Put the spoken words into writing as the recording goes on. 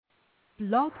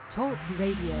Blog Talk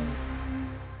Radio.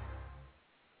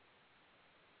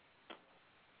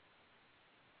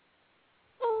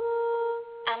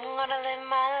 I'm gonna live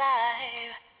my life.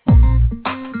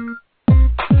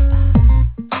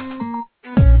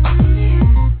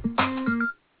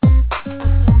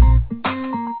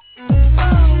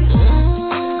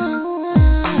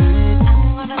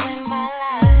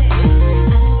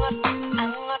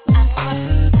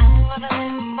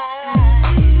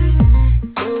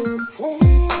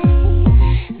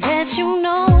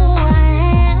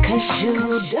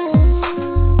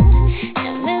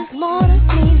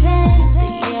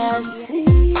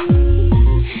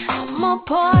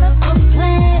 Part of a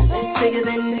plan that's bigger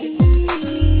than me,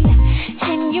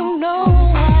 and you know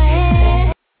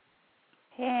I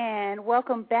am. And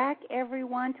welcome back,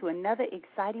 everyone, to another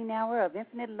exciting hour of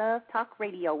Infinite Love Talk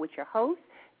Radio with your hosts,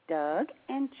 Doug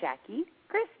and Jackie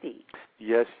Christie.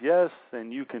 Yes, yes,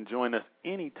 and you can join us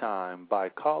anytime by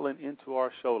calling into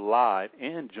our show live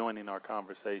and joining our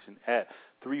conversation at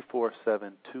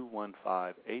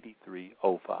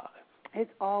 347-215-8305.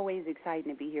 It's always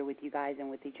exciting to be here with you guys and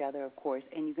with each other, of course.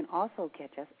 And you can also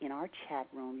catch us in our chat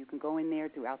room. You can go in there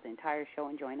throughout the entire show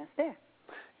and join us there.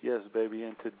 Yes, baby.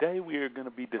 And today we are going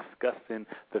to be discussing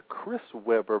the Chris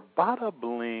Webber Bada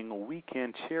Bling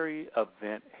Weekend Cherry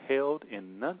event held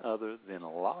in none other than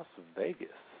Las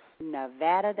Vegas.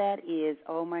 Nevada, that is.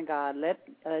 Oh, my God. Let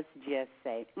us just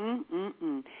say,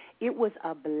 It was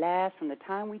a blast from the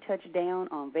time we touched down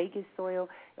on Vegas soil.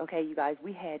 Okay, you guys,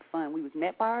 we had fun. We was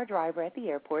met by our driver at the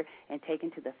airport and taken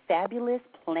to the fabulous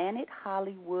Planet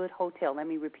Hollywood Hotel. Let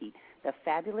me repeat, the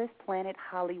fabulous Planet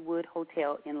Hollywood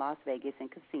Hotel in Las Vegas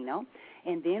and Casino.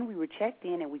 And then we were checked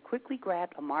in, and we quickly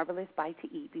grabbed a marvelous bite to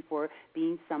eat before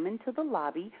being summoned to the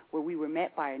lobby, where we were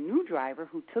met by a new driver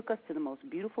who took us to the most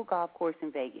beautiful golf course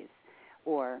in Vegas.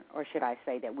 Or should I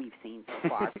say that we've seen so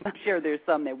far. I'm sure there's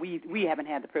some that we haven't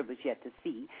had the privilege yet to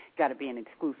see. Got to be an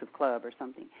exclusive club or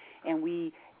something. And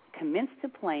we commenced to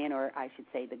playing, or I should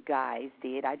say the guys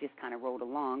did. I just kind of rode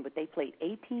along, but they played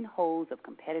 18 holes of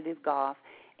competitive golf,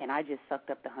 and I just sucked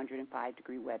up the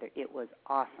 105-degree weather. It was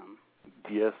awesome.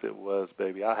 Yes, it was,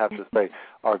 baby. I have to say,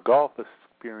 our golf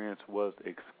experience was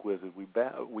exquisite. We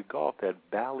golfed at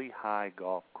Valley High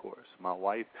Golf Course. My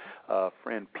wife,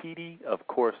 friend Petey, of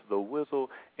course, the Whizzle,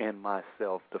 and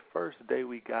myself. The first day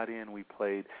we got in, we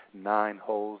played 9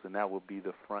 holes, and that would be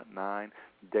the front 9.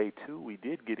 Day 2, we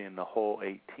did get in the hole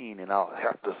 18, and I'll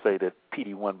have to say that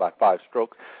Petey won by 5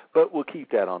 strokes, but we'll keep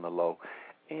that on the low.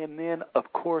 And then,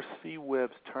 of course,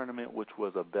 C-Web's tournament, which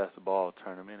was a best ball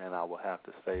tournament, and I will have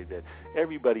to say that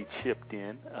everybody chipped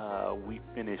in. We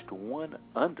finished 1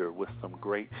 under with some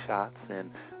great shots,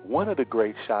 and one of the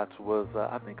great shots was,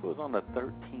 I think it was on the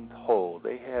 13th hole.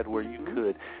 They had where you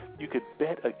could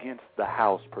bet against the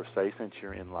house, per se, since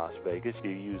you're in Las Vegas.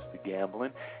 You use the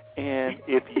gambling. And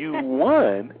if you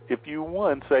won,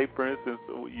 say, for instance,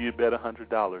 you bet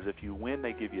 $100. If you win,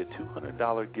 they give you a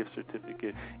 $200 gift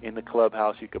certificate in the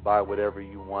clubhouse. You could buy whatever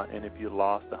you want. And if you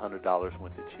lost, $100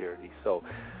 went to charity. So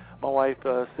my wife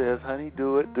says, honey,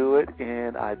 do it.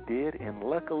 And I did. And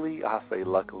luckily,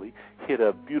 hit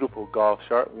a beautiful golf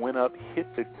shot, went up,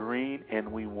 hit the green,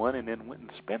 and we won, and then went and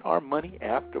spent our money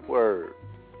afterward.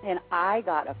 And I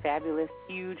got a fabulous,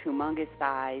 huge, humongous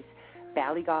size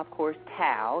Valley Golf Course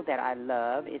towel that I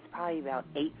love. It's probably about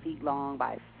 8 feet long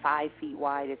by 5 feet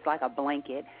wide. It's like a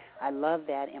blanket. I love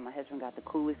that. And my husband got the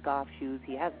coolest golf shoes.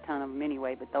 He has a ton of them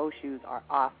anyway, but those shoes are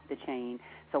off the chain.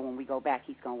 So when we go back,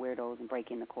 he's going to wear those and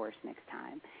break in the course next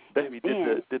time. Baby,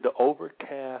 did the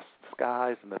overcast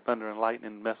skies and the thunder and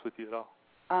lightning mess with you at all?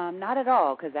 Not at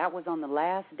all, because that was on the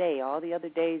last day. All the other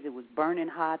days, it was burning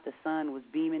hot. The sun was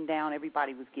beaming down.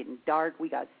 Everybody was getting dark. We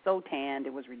got so tanned.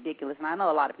 It was ridiculous. And I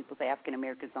know a lot of people say African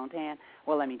Americans don't tan.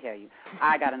 Well, let me tell you,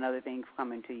 I got another thing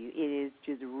coming to you. It is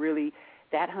just really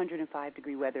that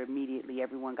 105-degree weather. Immediately,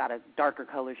 everyone got a darker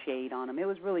color shade on them. It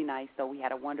was really nice, though. We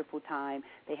had a wonderful time.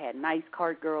 They had nice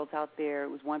cart girls out there. It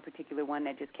was one particular one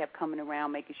that just kept coming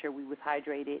around, making sure we was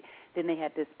hydrated. Then they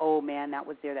had this old man that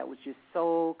was there that was just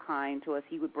so kind to us.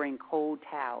 He would bring cold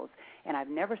towels, and I've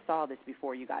never saw this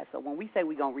before, you guys. So when we say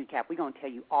we're going to recap, we're going to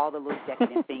tell you all the little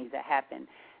decadent things that happened.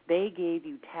 They gave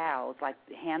you towels, like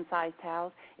hand-sized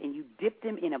towels, and you dipped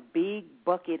them in a big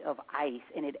bucket of ice,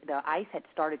 and the ice had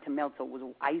started to melt, so it was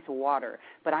ice water,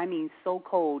 but I mean so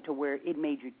cold to where it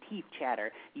made your teeth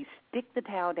chatter. You stick the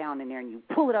towel down in there, and you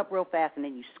pull it up real fast, and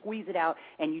then you squeeze it out,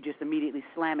 and you just immediately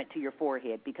slam it to your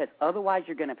forehead, because otherwise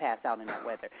you're going to pass out in that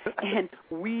weather. And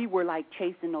we were, like,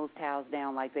 chasing those towels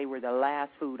down like they were the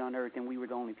last food on earth, and we were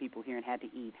the only people here and had to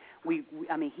eat.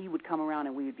 I mean, he would come around,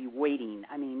 and we would be waiting.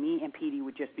 I mean, me and Petey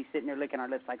would just just be sitting there licking our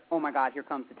lips like, oh, my God, here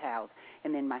comes the towels.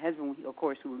 And then my husband, of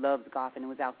course, who loves golfing and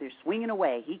was out there swinging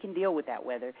away, he can deal with that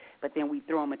weather, but then we'd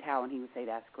throw him a towel, and he would say,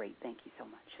 that's great, thank you so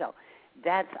much. So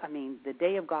that's, I mean, the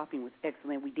day of golfing was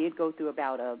excellent. We did go through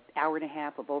about an hour and a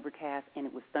half of overcast, and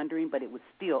it was thundering, but it was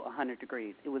still 100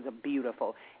 degrees. It was a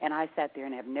beautiful. And I sat there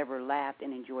and have never laughed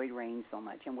and enjoyed rain so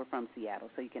much. And we're from Seattle,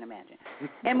 so you can imagine.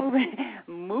 And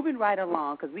moving right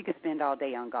along, because we could spend all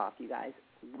day on golf, you guys.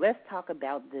 Let's talk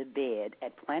about the bed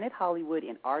at Planet Hollywood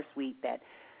in our suite that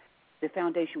the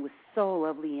foundation was so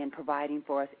lovely in providing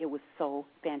for us. It was so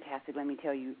fantastic. Let me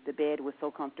tell you, the bed was so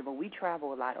comfortable. We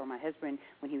travel a lot, or my husband,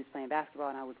 when he was playing basketball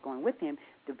and I was going with him,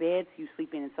 the beds you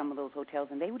sleep in some of those hotels,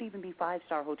 and they would even be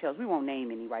 5-star hotels. We won't name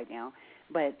any right now,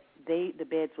 but the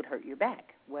beds would hurt your back.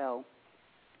 Well,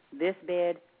 this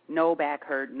bed, no back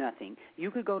hurt, nothing.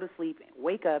 You could go to sleep,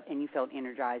 wake up, and you felt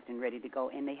energized and ready to go.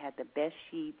 And they had the best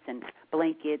sheets and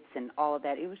blankets and all of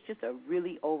that. It was just a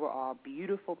really overall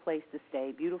beautiful place to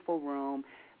stay, beautiful room,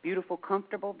 beautiful,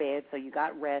 comfortable bed, so you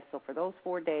got rest. So for those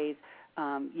 4 days,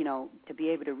 to be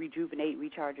able to rejuvenate,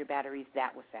 recharge your batteries,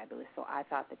 that was fabulous. So I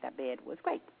thought that bed was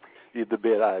great. Yeah, the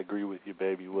bed, I agree with you,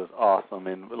 baby, was awesome.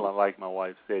 And like my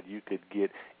wife said, you could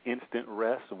get instant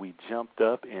rest. We jumped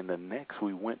up, and the next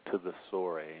we went to the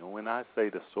soiree. And when I say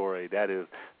the soiree, that is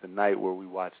the night where we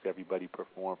watched everybody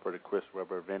perform for the Chris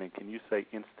Webber event. And can you say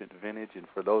instant vintage? And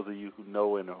for those of you who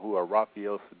know and who are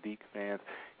Raphael Sadiq fans,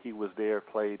 he was there,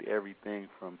 played everything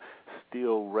from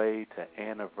Steel Ray to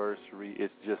Anniversary.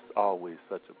 It's just always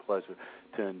such a pleasure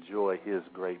to enjoy his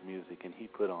great music, and he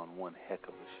put on one heck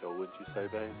of a show, wouldn't you say,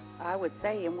 babe? I would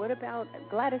say. And what about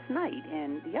Gladys Knight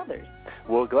and the others?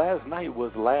 Well, Gladys Knight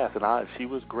was last, and she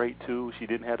was great, too. She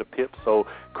didn't have the pip, so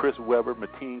Chris Webber,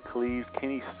 Mateen Cleaves,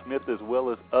 Kenny Smith, as well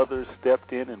as others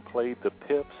stepped in and played the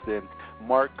pips, and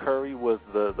Mark Curry was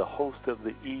the host of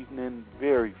the evening,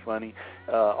 very funny,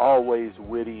 always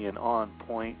witty and on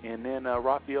point. And then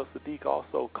Raphael Sadiq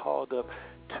also called up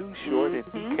Too Short, and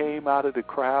he came out of the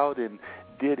crowd and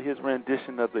did his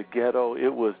rendition of The Ghetto.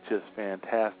 It was just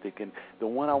fantastic. And the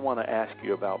one I want to ask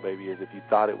you about, baby, is if you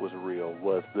thought it was real,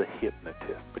 was the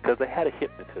hypnotist, because they had a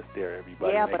hypnotist there,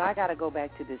 everybody. Yeah, but I got to go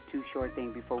back to this Too Short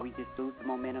thing before we just lose the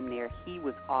momentum there. He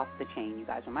was off the chain, you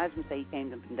guys. When my husband said he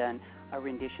came and done a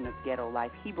rendition of Ghetto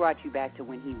Life, he brought you back to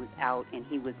when he was out and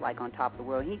he was like on top of the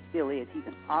world. He still is. He's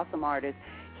an awesome artist.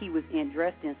 He was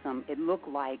dressed in some, it looked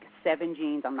like 7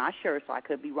 jeans. I'm not sure, so I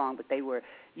could be wrong, but they were,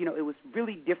 it was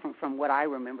really different from what I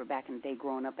remember back in the day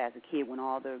growing up as a kid when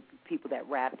all the people that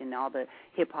rapped and all the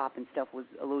hip-hop and stuff was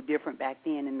a little different back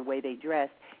then in the way they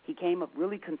dressed. He came up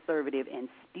really conservative and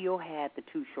still had the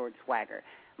Too Short swagger.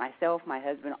 Myself, my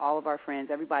husband, all of our friends,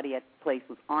 everybody at the place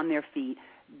was on their feet,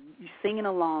 singing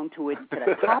along to it to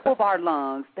the top of our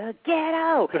lungs, The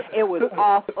Ghetto. It was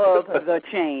off of the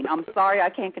chain. I'm sorry I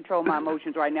can't control my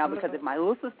emotions right now, because if my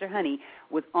little sister, Honey,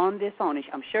 was on this song, and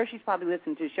I'm sure she's probably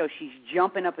listening to the show, she's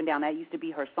jumping up and down. That used to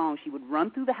be her song. She would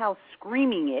run through the house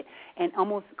screaming it and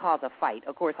almost cause a fight.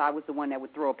 Of course, I was the one that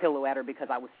would throw a pillow at her because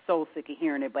I was so sick of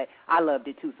hearing it, but I loved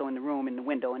it too. So in the room, in the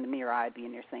window, in the mirror, I'd be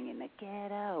in there singing The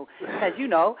Ghetto, because,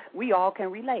 we all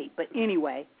can relate. But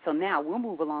anyway, so now we'll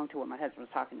move along to what my husband was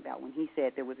talking about when he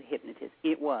said there was a hypnotist.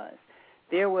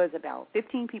 There was about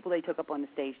 15 people they took up on the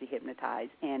stage to hypnotize,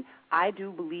 and I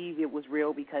do believe it was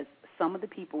real, because some of the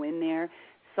people in there,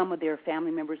 some of their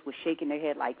family members were shaking their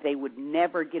head like they would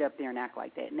never get up there and act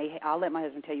like that. And I'll let my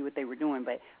husband tell you what they were doing,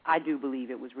 but I do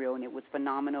believe it was real, and it was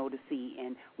phenomenal to see.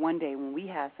 And one day when we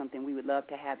have something, we would love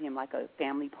to have him, like a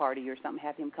family party or something,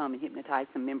 have him come and hypnotize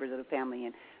some members of the family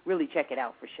and really check it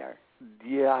out for sure.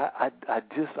 Yeah,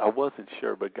 I wasn't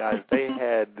sure, but guys, they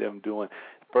had them doing.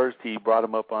 First, he brought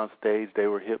them up on stage. They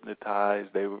were hypnotized.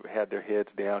 They had their heads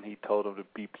down. He told them to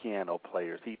be piano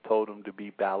players. He told them to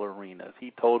be ballerinas.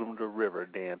 He told them to river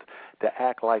dance, to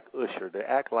act like Usher, to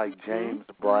act like James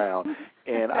Brown.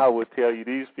 And I would tell you,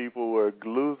 these people were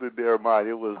losing their mind.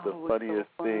 It was the funniest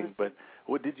thing. But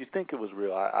what did you think it was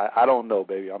real? I don't know,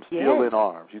 baby. I'm still in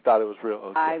arms. You thought it was real?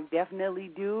 Okay. I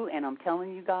definitely do, and I'm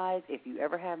telling you guys, if you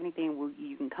ever have anything,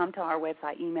 you can come to our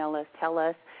website, email us, tell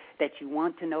us that you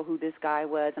want to know who this guy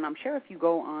was. And I'm sure if you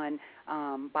go on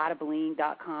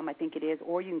badabling.com, I think it is,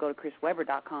 or you can go to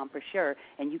chriswebber.com for sure,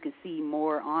 and you can see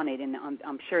more on it. And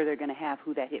I'm sure they're going to have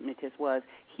who that hypnotist was.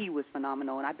 He was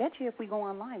phenomenal. And I bet you if we go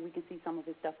online, we can see some of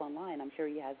his stuff online. I'm sure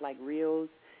he has, like, reels,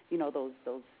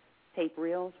 those tape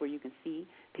reels where you can see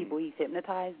people he's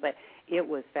hypnotized. But it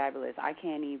was fabulous. I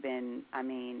can't even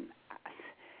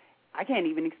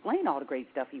explain all the great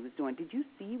stuff he was doing. Did you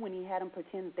see when he had them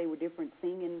pretend that they were different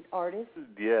singing artists?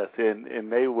 Yes, and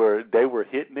they were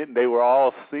hitting it, and they were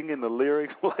all singing the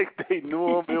lyrics like they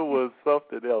knew them. It was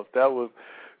something else. That was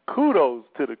kudos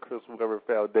to the Chris Webber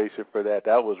Foundation for that.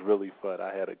 That was really fun.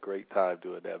 I had a great time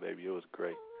doing that, baby. It was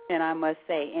great. And I must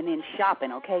say, and then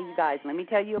shopping, okay, you guys, let me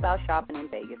tell you about shopping in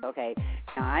Vegas, okay?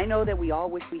 Now, I know that we all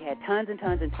wish we had tons and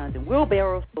tons and tons and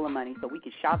wheelbarrows full of money so we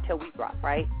could shop till we drop,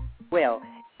 right? Well,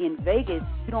 in Vegas,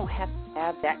 you don't have to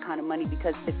have that kind of money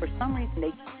because for some reason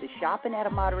they keep the shopping at a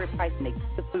moderate price and they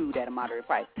keep the food at a moderate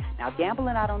price. Now,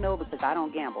 gambling, I don't know because I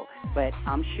don't gamble, but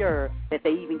I'm sure that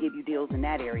they even give you deals in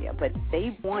that area. But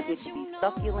they want it to be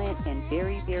succulent and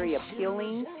very, very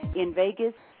appealing in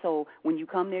Vegas. So when you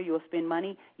come there, you'll spend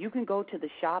money. You can go to the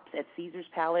shops at Caesar's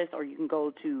Palace, or you can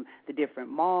go to the different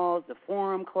malls, the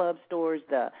Forum Club stores,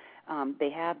 they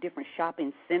have different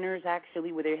shopping centers,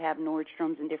 actually, where they have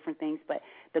Nordstrom's and different things, but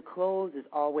the clothes is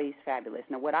always fabulous.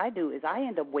 Now, what I do is I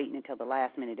end up waiting until the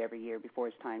last minute every year before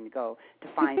it's time to go to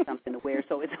find something to wear,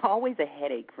 so it's always a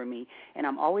headache for me, and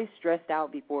I'm always stressed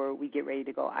out before we get ready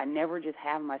to go. I never just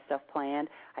have my stuff planned.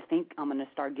 I think I'm going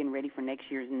to start getting ready for next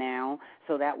year's now,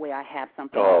 so that way I have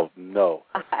something no.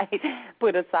 I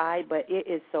put aside, but it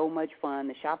is so much fun.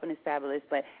 The shopping is fabulous,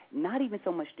 but not even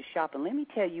so much the shopping. Let me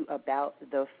tell you about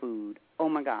the food. Oh,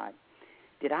 my God.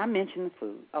 Did I mention the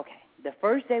food? Okay. The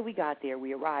first day we got there,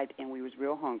 we arrived, and we was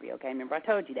real hungry, okay? Remember I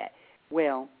told you that.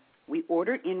 Well, we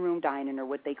ordered in-room dining, or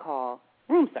what they call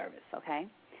room service, okay?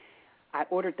 I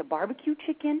ordered the barbecue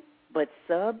chicken, but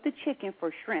subbed the chicken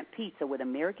for shrimp pizza with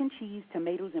American cheese,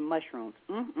 tomatoes, and mushrooms.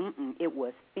 It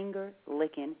was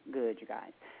finger-licking good, you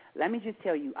guys. Let me just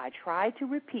tell you, I tried to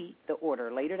repeat the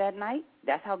order later that night.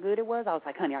 That's how good it was. I was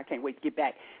like, honey, I can't wait to get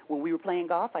back. When we were playing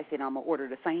golf, I said, I'm going to order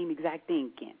the same exact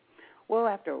thing again. Well,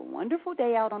 after a wonderful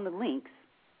day out on the links,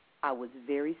 I was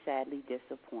very sadly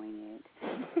disappointed.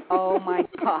 Oh, my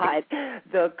God.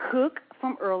 The cook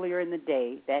from earlier in the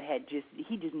day that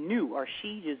he just knew, or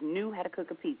she just knew how to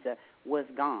cook a pizza, was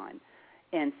gone.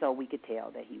 And so we could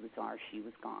tell that he was or she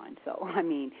was gone. So, I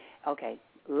mean, okay.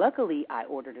 Luckily, I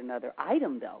ordered another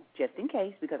item, though, just in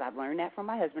case, because I've learned that from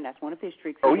my husband. That's one of his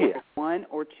tricks. Oh, yeah. One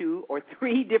or two or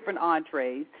three different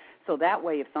entrees. So that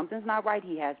way, if something's not right,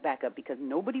 he has backup, because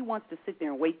nobody wants to sit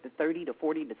there and wait the 30 to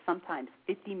 40 to sometimes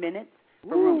 50 minutes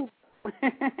for room.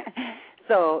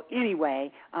 So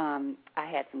anyway, I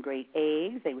had some great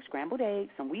eggs. They were scrambled eggs,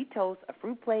 some wheat toast, a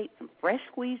fruit plate, some fresh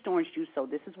squeezed orange juice. So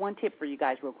this is one tip for you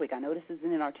guys real quick. I know this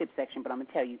isn't in our tip section, but I'm going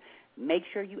to tell you, make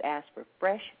sure you ask for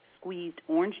fresh squeezed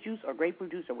orange juice or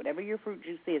grapefruit juice or whatever your fruit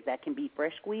juice is that can be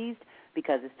fresh squeezed,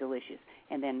 because it's delicious.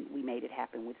 And then we made it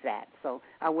happen with that. So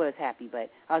I was happy, but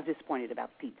I was disappointed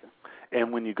about the pizza.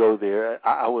 And when you go there,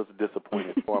 I was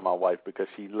disappointed for my wife, because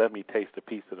she let me taste the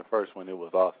pizza. The first one, it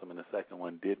was awesome, and the second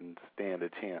one didn't stand a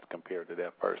chance compared to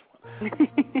that first one.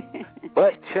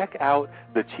 But check out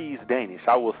the cheese Danish.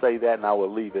 I will say that, and I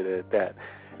will leave it at that.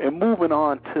 And moving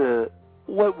on to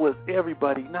what was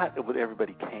everybody, not what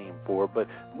everybody came for, but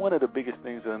one of the biggest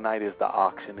things of the night is the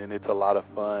auction, and it's a lot of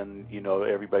fun. You know,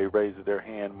 everybody raises their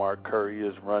hand. Mark Curry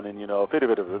is running, you know,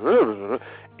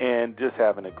 and just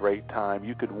having a great time.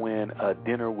 You could win a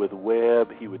dinner with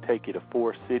Webb. He would take you to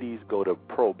 4 cities, go to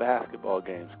pro basketball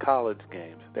games, college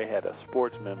games. They had a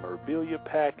sports memorabilia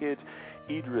package.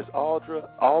 Idris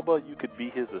Alba, you could be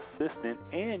his assistant,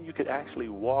 and you could actually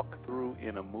walk through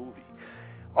in a movie.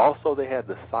 Also, they had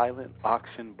the silent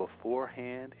auction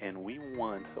beforehand, and we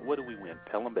won. So what did we win?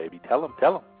 Tell them, baby. Tell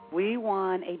them. We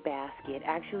won a basket.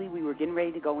 Actually, we were getting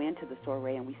ready to go into the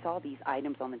soiree, and we saw these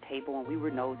items on the table, and we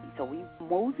were nosy. So we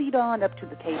moseyed on up to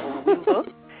the table, and we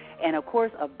looked. And, of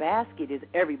course, a basket is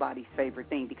everybody's favorite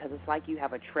thing, because it's like you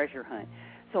have a treasure hunt.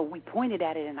 So we pointed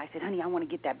at it, and I said, honey, I want to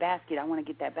get that basket. I want to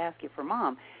get that basket for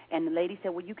Mom. And the lady said,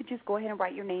 well, you could just go ahead and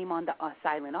write your name on the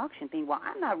silent auction thing. Well,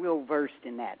 I'm not real versed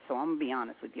in that, so I'm going to be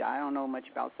honest with you. I don't know much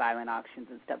about silent auctions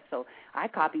and stuff. So I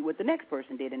copied what the next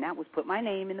person did, and that was put my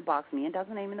name in the box, me and Doug's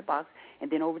name in the box,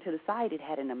 and then over to the side it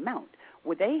had an amount.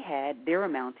 Well, they had their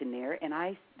amount in there, and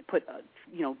I put,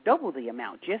 double the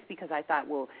amount, just because I thought,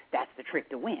 well, that's the trick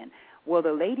to win. Well,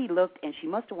 the lady looked, and she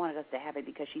must have wanted us to have it,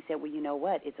 because she said, well, you know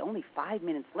what, it's only 5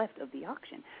 minutes left of the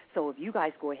auction. So if you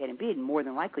guys go ahead and bid, more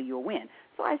than likely you'll win.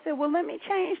 So I said, well, let me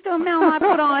change the amount I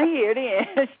put on here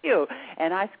then. Shoot.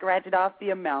 And I scratched off the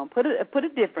amount, put a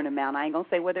different amount. I ain't going to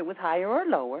say whether it was higher or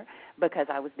lower, because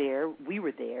we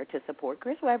were there to support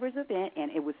Chris Webber's event,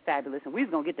 and it was fabulous. And we was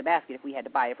going to get the basket if we had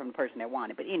to buy it from the person that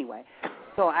wanted. But anyway,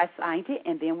 so I signed it,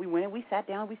 and then we went and we sat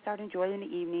down. We started enjoying the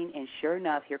evening, and sure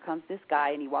enough, here comes this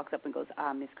guy, and he walks up and goes,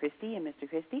 Miss Christie and Mr.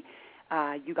 Christie,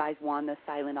 you guys won the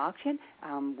silent auction.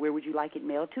 Where would you like it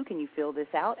mailed to? Can you fill this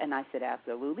out? And I said,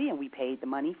 absolutely, and we paid the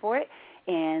money for it,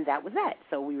 and that was that.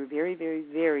 So we were very, very,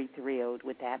 very thrilled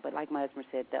with that. But like my husband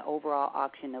said, the overall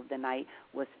auction of the night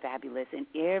was fabulous, and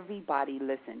everybody,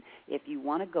 listen, if you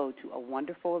want to go to a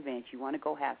wonderful event, you want to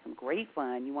go have some great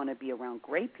fun, you want to be around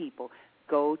great people,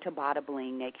 go to Bada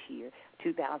Bling next year,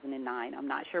 2009. I'm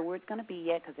not sure where it's going to be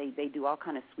yet because they do all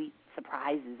kind of sweet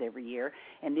surprises every year.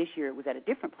 And this year it was at a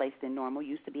different place than normal. It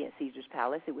used to be at Caesar's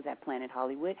Palace. It was at Planet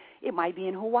Hollywood. It might be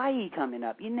in Hawaii coming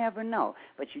up. You never know.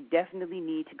 But you definitely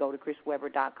need to go to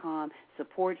chrisweber.com,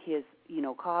 support his,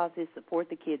 causes, support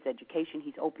the kids' education.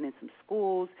 He's opening some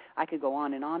schools. I could go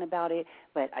on and on about it,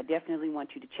 but I definitely want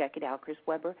you to check it out,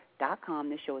 chrisweber.com.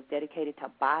 This show is dedicated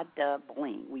to Bada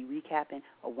Bling. We recapping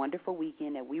a wonderful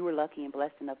weekend that we were lucky and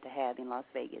blessed enough to have in Las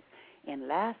Vegas. And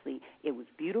lastly, it was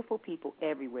beautiful people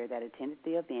everywhere that attended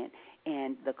the event,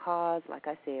 and the cause, like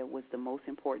I said, was the most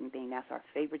important thing. That's our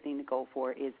favorite thing to go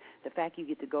for, is the fact you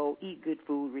get to go eat good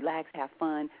food, relax, have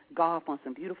fun, golf on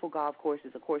some beautiful golf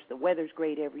courses. Of course, the weather's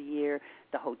great every year.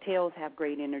 The hotels have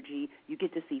great energy. You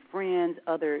get to see friends,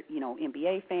 other,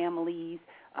 NBA families,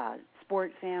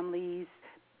 sport families,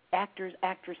 actors,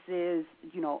 actresses,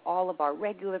 all of our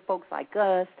regular folks like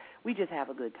us. We just have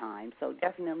a good time. So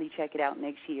definitely check it out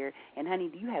next year. And, honey,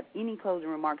 do you have any closing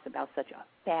remarks about such a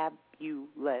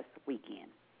fabulous weekend?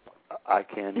 I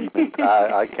can't even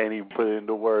I can't even put it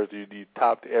into words. You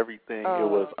topped everything. Oh. It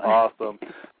was awesome.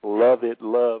 Love it.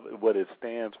 Love what it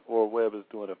stands for. Webb is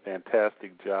doing a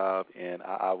fantastic job, and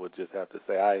I would just have to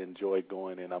say I enjoyed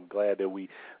going, and I'm glad that we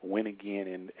win again,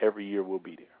 and every year we'll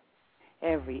be there.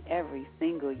 Every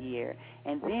single year.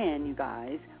 And then, you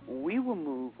guys, we will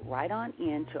move right on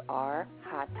into our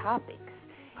hot topics.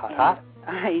 Hot?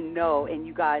 I know. And,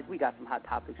 you guys, we got some hot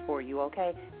topics for you,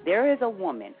 okay? There is a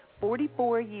woman,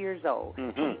 44 years old.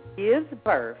 Mm-hmm. She gives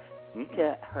birth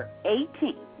to her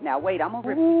 18th. Now, wait, I'm going to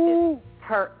repeat this.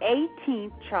 Her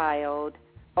 18th child.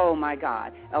 Oh, my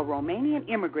God. A Romanian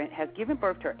immigrant has given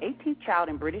birth to her 18th child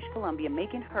in British Columbia,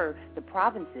 making her the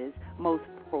province's most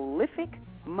prolific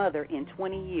mother in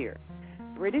 20 years.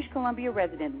 British Columbia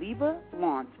resident Leva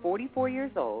Lawrence, 44 years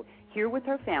old, here with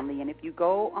her family. And if you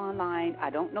go online,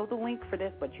 I don't know the link for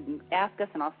this, but you can ask us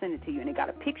and I'll send it to you. And it got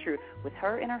a picture with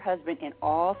her and her husband and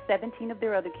all 17 of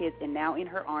their other kids, and now in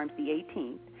her arms, the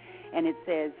 18th. And it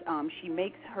says she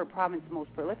makes her province's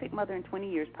most prolific mother in 20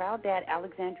 years. Proud dad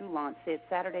Alexandru Lance said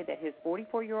Saturday that his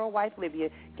 44-year-old wife, Livia,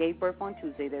 gave birth on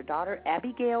Tuesday. Their daughter,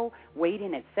 Abigail, weighed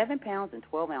in at 7 pounds and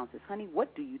 12 ounces. Honey,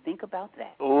 what do you think about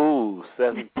that? Ooh,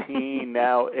 17,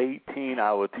 now 18.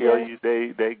 I will tell you,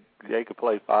 they could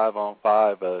play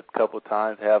 5-on-5 a couple of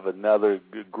times, have another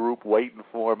group waiting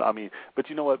for them. I mean, but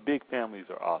you know what? Big families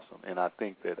are awesome, and I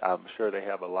think that I'm sure they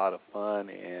have a lot of fun,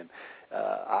 and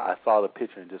I saw the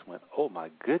picture and just went, oh, my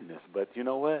goodness. But you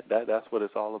know what? That's what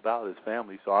it's all about, is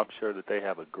family, so I'm sure that they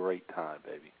have a great time,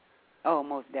 baby. Oh,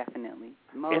 most definitely.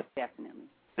 Definitely.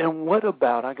 And what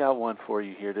about, I got one for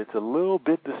you here that's a little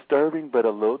bit disturbing but a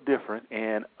little different,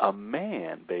 and a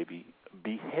man, baby,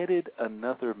 beheaded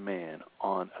another man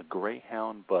on a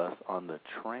Greyhound bus on the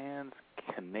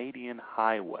Trans-Canadian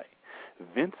Highway.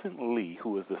 Vincent Lee,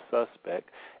 who is the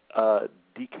suspect,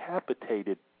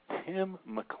 decapitated Tim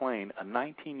McLean, a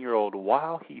 19-year-old,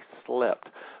 while he slept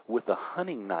with a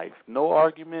hunting knife. No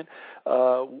argument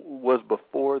was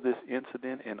before this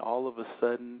incident, and all of a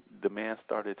sudden the man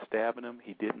started stabbing him.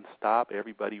 He didn't stop.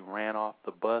 Everybody ran off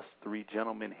the bus. 3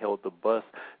 gentlemen held the bus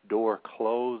door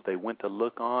closed. They went to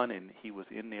look on, and he was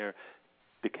in there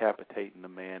decapitating the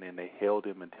man, and they held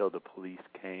him until the police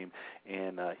came,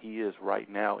 and he is right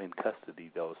now in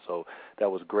custody, though. So that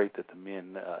was great that the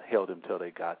men held him till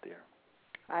they got there.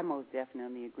 I most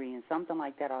definitely agree. And something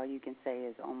like that, all you can say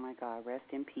is, oh, my God, rest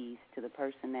in peace to the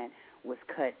person that was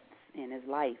cut in his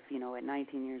life, at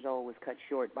 19 years old, was cut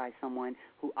short by someone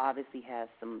who obviously has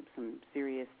some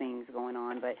serious things going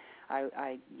on. But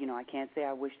I can't say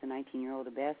I wish the 19-year-old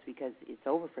the best, because it's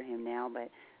over for him now. But,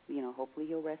 hopefully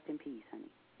he'll rest in peace, honey.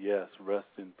 Yes, rest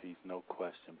in peace, no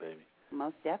question, baby.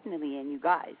 Most definitely. And you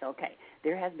guys, okay,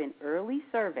 there has been early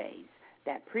surveys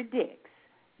that predicts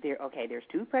there's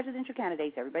 2 presidential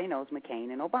candidates. Everybody knows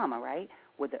McCain and Obama, right?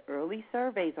 Well, the early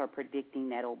surveys are predicting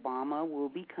that Obama will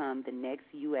become the next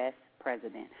U.S.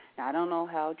 president. Now, I don't know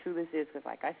how true this is, because,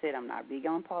 like I said, I'm not big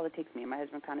on politics. Me and my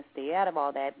husband kind of stay out of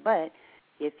all that. But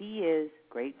if he is,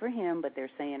 great for him. But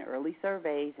they're saying early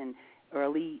surveys and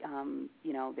early,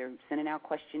 they're sending out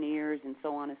questionnaires and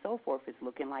so on and so forth. It's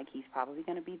looking like he's probably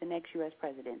going to be the next U.S.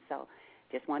 president. So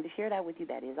just wanted to share that with you.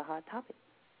 That is a hot topic.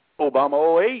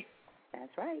 Obama 08.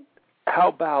 That's right. How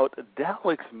about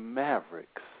Dallas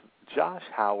Mavericks Josh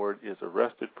Howard is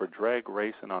arrested for drag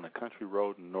racing on a country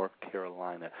road in North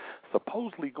Carolina,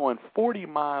 supposedly going 40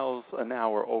 miles an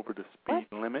hour over the speed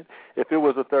limit. If it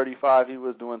was a 35, he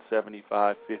was doing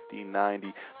 75, 50,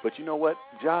 90. But you know what?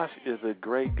 Josh is a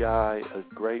great guy, a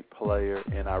great player,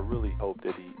 and I really hope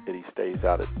that he stays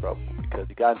out of trouble, because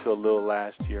he got into a little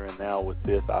last year, and now with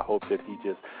this, I hope that he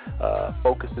just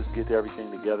focuses, gets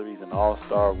everything together. He's an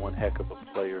all-star, one heck of a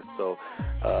player. So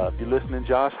if you're listening,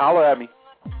 Josh, holler at me.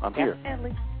 I'm here.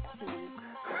 Definitely.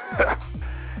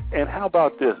 And how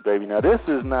about this, baby? Now, this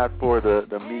is not for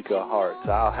the Mika hearts.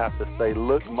 I'll have to say,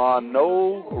 look, Ma,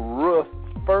 no roof.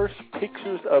 First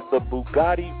pictures of the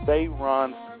Bugatti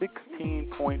Veyron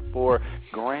 16.4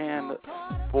 Grand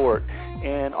Sport.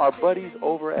 And our buddies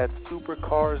over at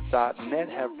supercars.net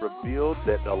have revealed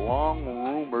that the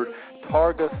long-rumored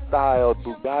Targa-styled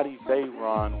Bugatti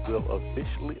Veyron will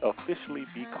officially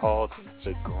be called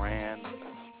the Grand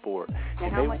Sport.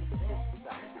 And how much is this?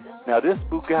 Now, this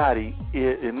Bugatti,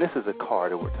 and this is a car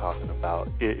that we're talking about,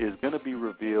 it is going to be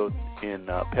revealed in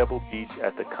Pebble Beach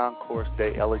at the Concourse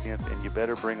de Elegance, and you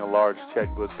better bring a large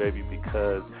checkbook, baby,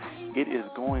 because it is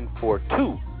going for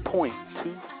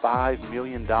 $2.25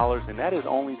 million, and that is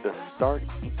only the starting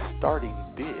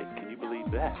bid. Can you believe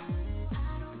that?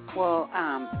 Well,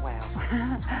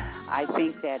 wow. I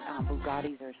think that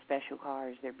Bugattis are special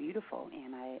cars. They're beautiful,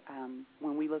 and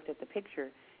when we looked at the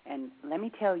picture, and let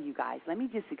me tell you guys, let me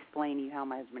just explain to you how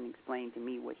my husband explained to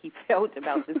me what he felt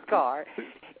about this car.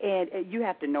 And you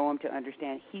have to know him to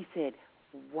understand. He said,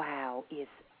 wow, it's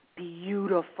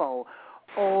beautiful.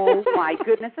 Oh, my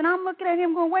goodness. And I'm looking at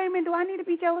him going, wait a minute, do I need to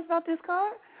be jealous about this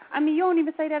car? I mean, you don't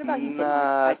even say that about him.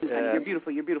 He said,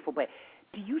 you're beautiful. But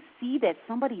do you see that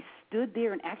somebody stood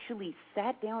there and actually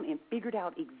sat down and figured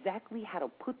out exactly how to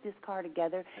put this car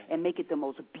together and make it the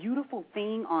most beautiful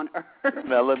thing on earth?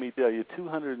 Now, let me tell you,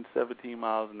 217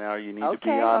 miles an hour, you need to be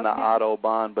on the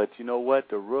Autobahn. But you know what?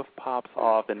 The roof pops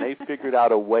off, and they figured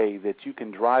out a way that you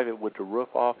can drive it with the roof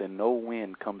off and no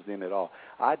wind comes in at all.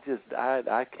 I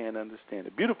can't understand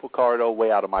it. Beautiful car, though,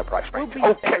 way out of my price range. What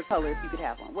would be your favorite color if you could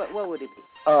have one? What would it be?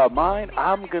 Mine,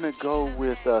 I'm going to go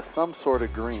with some sort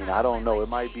of green. I don't know. It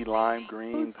might be lime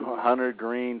green, hunter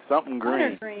green, something green.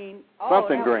 Hunter green. Oh,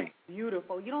 something green.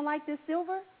 Beautiful. You don't like this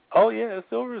silver? Oh, yeah,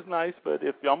 silver is nice, but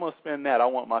if I'm going to spend that, I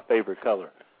want my favorite color.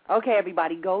 Okay,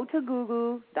 everybody, go to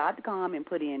Google.com and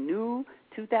put in new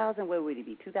 2000, what would it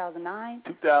be, 2009?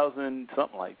 2000,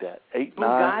 something like that, 8,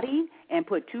 Bugatti, 9. and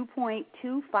put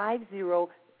 2.250,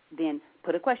 then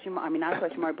put a question mark, not a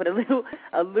question mark, put a little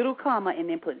comma, and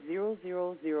then put 000,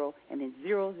 and then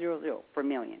 000 for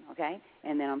million, okay?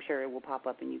 And then I'm sure it will pop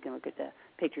up, and you can look at the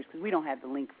pictures, because we don't have the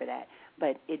link for that.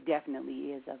 But it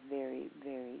definitely is a very,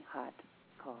 very hot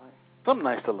car. Something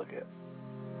nice to look at.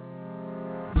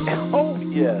 Oh,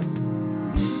 yes.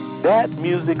 That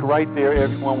music right there,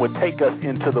 everyone, would take us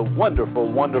into the wonderful,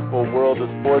 wonderful world of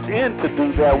sports. And to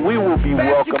do that, we will be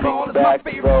welcoming back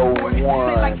the one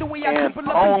and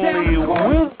only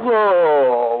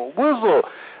Wizzle.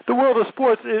 The world of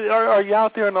sports, are you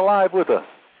out there and alive with us?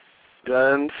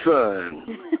 Done,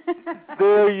 son.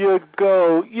 There you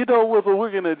go. You know, Wizzle,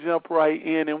 we're going to jump right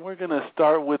in, and we're going to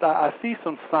start with, I see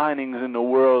some signings in the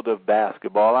world of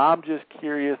basketball. I'm just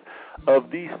curious, of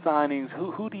these signings,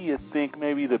 who do you think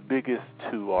maybe the biggest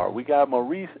two are? We got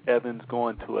Maurice Evans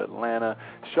going to Atlanta.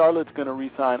 Charlotte's going to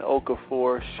re-sign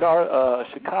Okafor.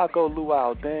 Chicago,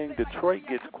 Luau Deng. Detroit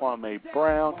gets Kwame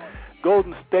Brown.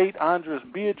 Golden State, Andres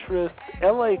Beatrice.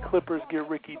 L.A. Clippers get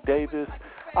Ricky Davis.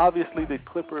 Obviously, the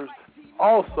Clippers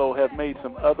also have made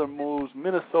some other moves.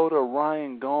 Minnesota,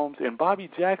 Ryan Gomes, and Bobby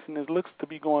Jackson looks to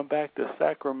be going back to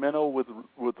Sacramento with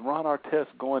Ron Artest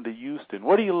going to Houston.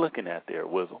 What are you looking at there,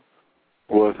 Wizzle?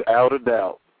 Without a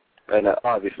doubt, and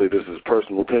obviously this is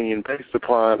personal opinion based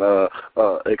upon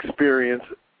experience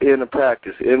in a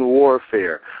practice, in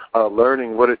warfare,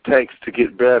 learning what it takes to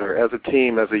get better as a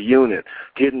team, as a unit,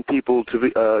 getting people to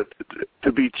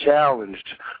be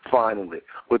challenged finally.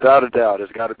 Without a doubt,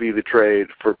 it's got to be the trade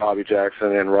for Bobby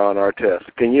Jackson and Ron Artest.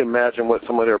 Can you imagine what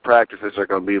some of their practices are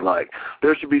going to be like?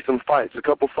 There should be some fights, a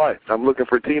couple fights. I'm looking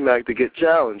for T-Mac to get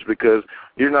challenged because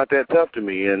you're not that tough to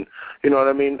me. And you know what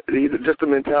I mean? Just the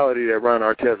mentality that Ron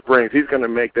Artest brings, he's going to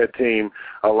make that team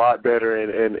a lot better,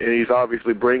 and he's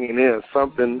obviously bringing in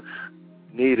something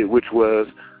needed, which was,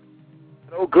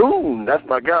 goon. That's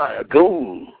my guy, a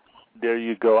goon. There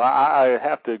you go. I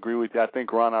have to agree with you. I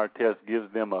think Ron Artest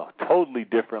gives them a totally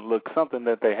different look, something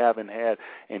that they haven't had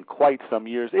in quite some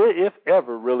years, if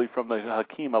ever, really, from the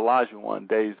Hakeem Olajuwon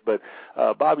days. But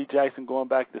Bobby Jackson going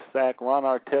back to Sac, Ron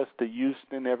Artest to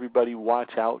Houston, everybody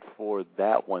watch out for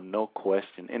that one, no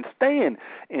question. And staying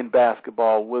in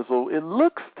basketball, Wizzle, it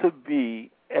looks to be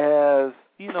as,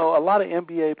 you know, a lot of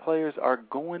NBA players are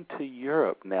going to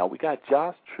Europe now. We got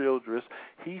Josh Childress.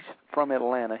 He's from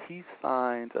Atlanta. He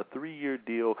signs a 3-year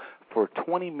deal for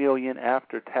 $20 million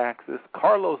after taxes.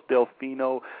 Carlos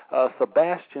Delfino,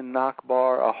 Sebastian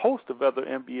Nachbar, a host of other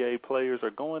NBA players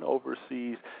are going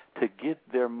overseas to get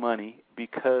their money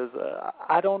because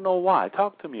I don't know why.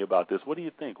 Talk to me about this. What do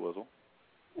you think, Wizzle?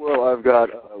 Well, I've got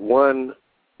one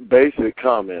basic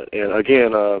comment, and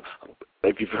again,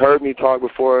 if you've heard me talk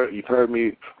before, you've heard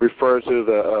me refer to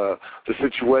the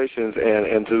situations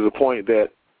and to the point that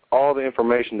all the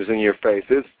information is in your face.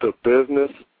 It's the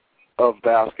business of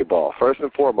basketball. First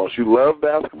and foremost, you love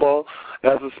basketball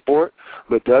as a sport,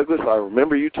 but Douglas, I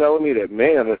remember you telling me that,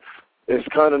 man, it's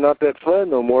kind of not that fun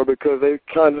no more because they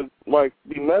kind of like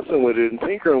be messing with it and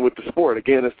tinkering with the sport.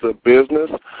 Again, it's the business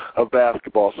of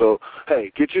basketball. So, hey,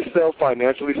 get yourself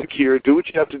financially secure. Do what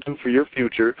you have to do for your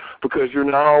future because you're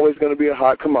not always going to be a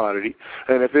hot commodity.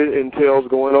 And if it entails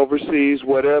going overseas,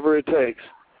 whatever it takes,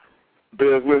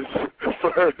 business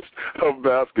first of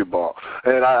basketball.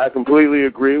 And I completely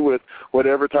agree with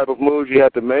whatever type of moves you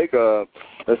have to make.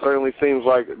 It certainly seems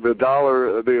like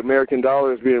the American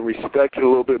dollar is being respected a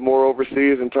little bit more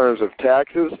overseas in terms of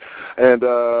taxes. And,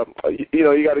 you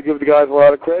know, you got to give the guys a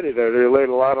lot of credit. They laid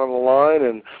a lot on the line,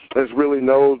 and there's really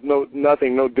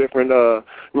nothing different.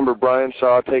 Remember Brian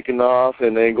Shaw taking off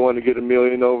and then going to get $1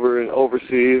 million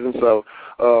overseas. And so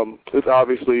it's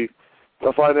obviously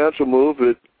a financial move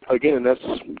that, again, that's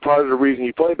part of the reason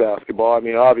you play basketball. I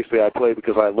mean, obviously I play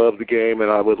because I love the game and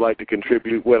I would like to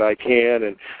contribute what I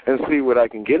can and see what I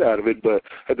can get out of it. But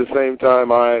at the same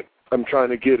time, I'm trying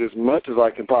to get as much as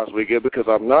I can possibly get because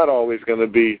I'm not always going to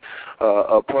be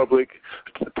a public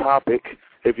topic,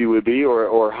 if you would be,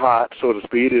 or hot, so to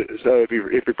speak, if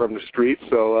you're from the streets.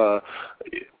 So,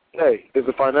 hey, it's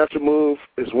a financial move.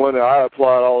 It's one that I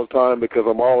applaud all the time because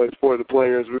I'm always for the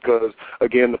players because,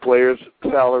 again, the players'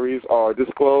 salaries are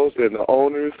disclosed and the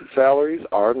owners' salaries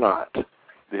are not.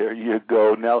 There you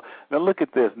go. Now look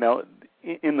at this. Now,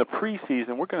 in the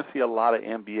preseason, we're going to see a lot of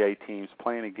NBA teams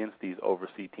playing against these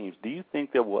overseas teams. Do you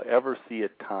think that we'll ever see a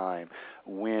time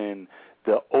when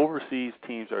the overseas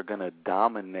teams are going to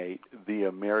dominate the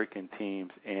American teams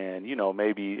and, you know,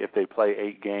 maybe if they play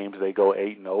 8 games, they go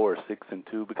 8-0 or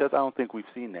 6-2? Because I don't think we've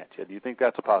seen that yet. Do you think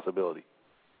that's a possibility?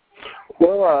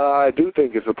 Well, I do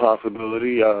think it's a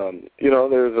possibility. You know,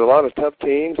 there's a lot of tough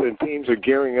teams, and teams are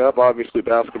gearing up. Obviously,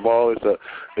 basketball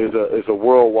is a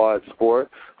worldwide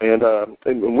sport, and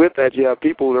with that, you have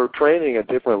people that are training at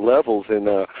different levels in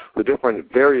the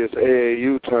different various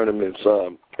AAU tournaments,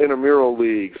 intramural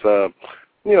leagues.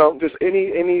 You know, just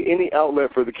any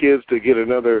outlet for the kids to get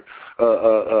another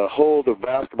hold of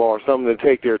basketball or something to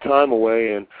take their time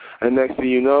away, and next thing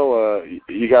you know,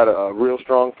 you got a real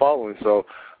strong following. So,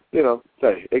 you know,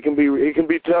 hey, it can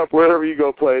be tough wherever you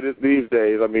go play these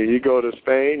days. I mean, you go to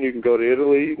Spain, you can go to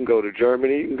Italy, you can go to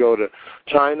Germany, you can go to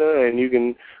China, and you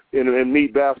can and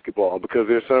meet basketball because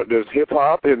there's hip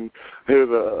hop and there's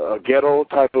a ghetto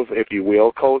type of, if you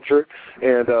will, culture,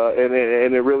 and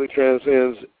it really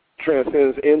transcends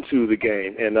into the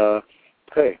game. And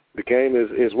hey, the game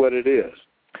is what it is.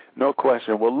 No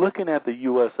question. Well, looking at the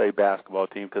USA basketball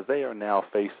team, because they are now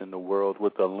facing the world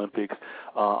with the Olympics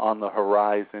on the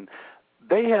horizon,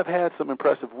 they have had some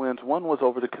impressive wins. One was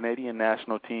over the Canadian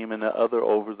national team and the other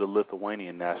over the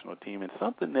Lithuanian national team. And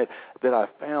something that I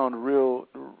found real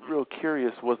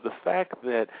curious was the fact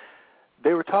that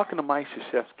they were talking to Mike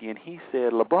Krzyzewski, and he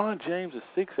said, LeBron James is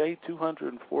 6'8",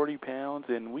 240 pounds,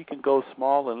 and we can go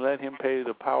small and let him play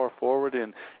the power forward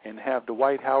and have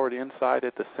Dwight Howard inside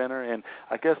at the center. And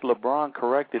I guess LeBron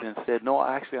corrected and said, no,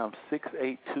 actually I'm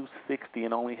 6'8", 260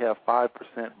 and only have 5%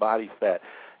 body fat.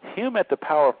 Him at the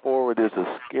power forward is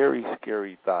a scary,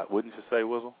 scary thought, wouldn't you say,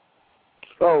 Wizzle?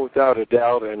 Oh, without a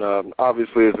doubt, and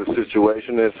obviously it's a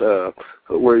situation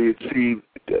where you see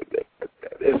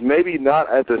it's maybe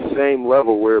not at the same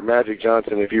level where Magic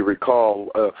Johnson, if you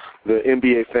recall, the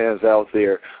NBA fans out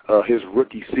there, his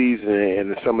rookie season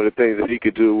and some of the things that he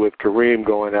could do with Kareem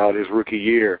going out his rookie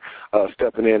year,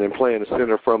 stepping in and playing the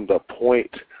center from the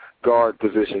point guard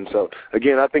position. So,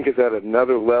 again, I think it's at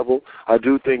another level. I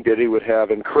do think that he would have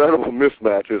incredible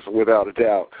mismatches without a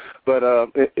doubt. But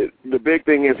the big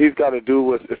thing is he's got to do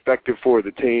what's effective for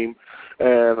the team.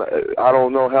 and I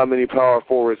don't know how many power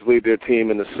forwards lead their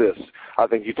team in assists. I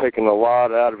think he's taken a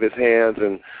lot out of his hands,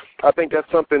 and I think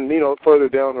that's something, further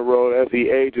down the road as he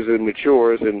ages and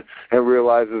matures and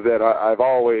realizes that I've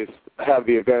always have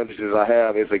the advantages I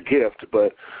have as a gift,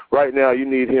 but right now you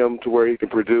need him to where he can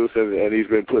produce, and he's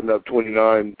been putting up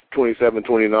 29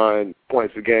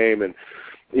 points a game, and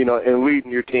and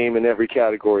leading your team in every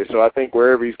category. So I think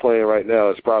wherever he's playing right now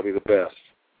is probably the best.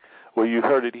 Well, you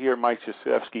heard it here, Mike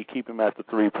Krzyzewski. Keep him at the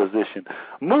 3 position.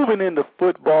 Moving into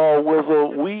football,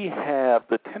 Wizzle, we have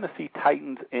the Tennessee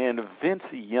Titans and Vince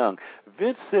Young.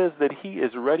 Vince says that he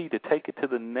is ready to take it to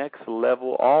the next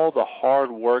level. All the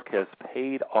hard work has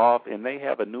paid off, and they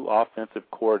have a new offensive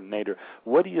coordinator.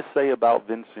 What do you say about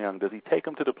Vince Young? Does he take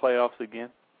them to the playoffs again?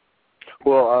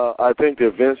 Well, I think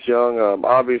that Vince Young,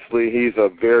 obviously he's a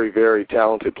very, very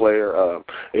talented player.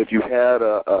 If you had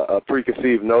a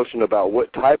preconceived notion about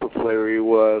what type of player he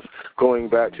was going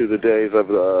back to the days of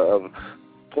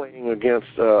playing against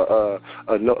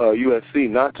USC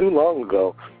not too long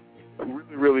ago,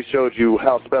 it really showed you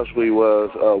how special he was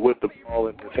with the ball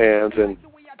in his hands and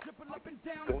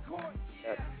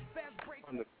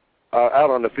out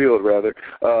on the field, rather,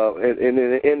 in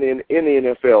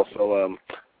the NFL. So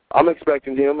I'm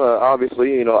expecting him,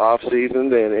 obviously, off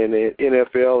season and in the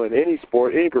NFL and any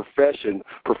sport, any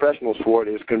professional sport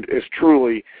is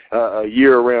truly a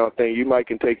year-round thing. You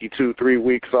can take you 2-3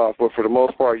 weeks off, but for the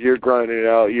most part, you're grinding it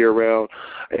out year-round.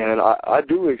 And I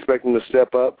do expect him to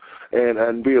step up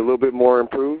and be a little bit more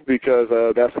improved because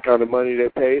that's the kind of money they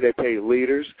pay. They pay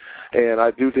leaders, and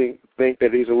I do think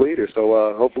that he's a leader.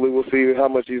 So hopefully we'll see how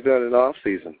much he's done in the off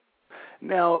season.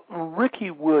 Now,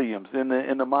 Ricky Williams in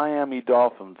the Miami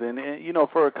Dolphins, and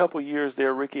for a couple of years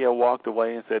there, Ricky had walked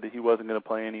away and said that he wasn't going to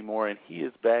play anymore, and he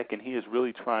is back, and he is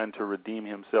really trying to redeem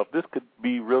himself. This could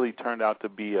be really turned out to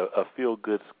be a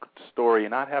feel-good story,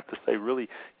 and I'd have to say really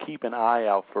keep an eye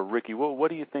out for Ricky.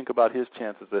 What do you think about his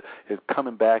chances of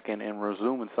coming back and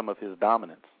resuming some of his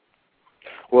dominance?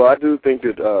 Well, I do think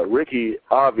that Ricky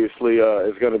obviously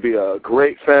is going to be a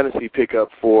great fantasy pickup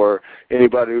for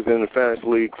anybody who's in the fantasy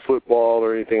league football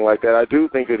or anything like that. I do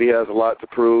think that he has a lot to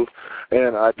prove,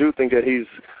 and I do think that he's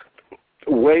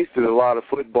wasted a lot of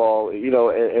football,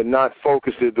 and not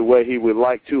focused it the way he would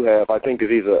like to have. I think that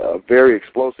he's a very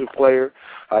explosive player.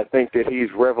 I think that he's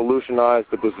revolutionized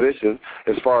the position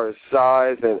as far as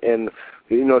size and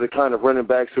the kind of running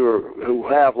backs who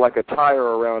have like a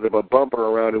tire around him, a bumper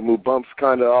around him, who bumps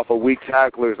kind of off of weak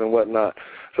tacklers and whatnot.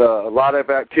 So a lot of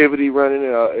activity running,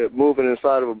 moving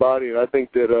inside of a body, and I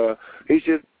think that he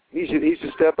should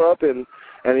step up, and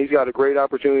he's got a great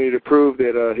opportunity to prove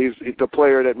that he's the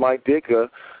player that Mike Ditka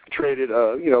traded,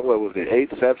 what was it,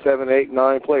 7, 8,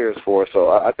 9 players for. So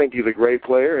I think he's a great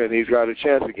player, and he's got a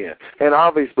chance again. And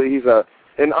obviously he's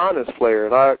an honest player,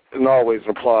 and I can always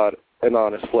applaud an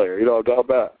honest player.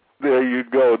 About. There you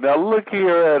go. Now look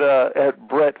here at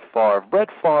Brett Favre. Brett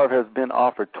Favre has been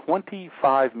offered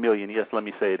 $25 million. Yes, let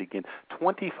me say it again.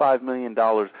 $25 million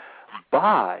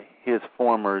by his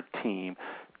former team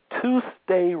to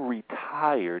stay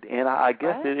retired, and I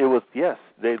guess it was, yes,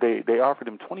 they offered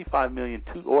him $25 million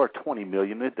or $20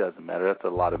 million. It doesn't matter. That's a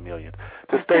lot of millions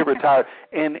to stay retired,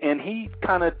 and he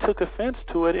kind of took offense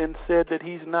to it and said that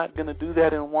he's not going to do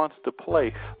that and wants to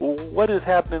play. Well, what is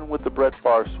happening with the Brett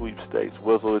Favre sweepstakes?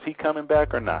 Wizzle, is he coming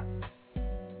back or not?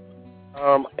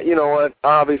 You know what?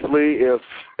 Obviously,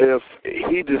 if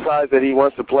he decides that he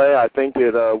wants to play, I think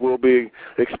that we'll be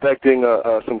expecting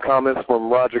some comments from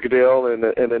Roger Goodell in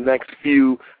the next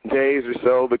few days or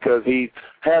so, because he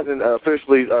hasn't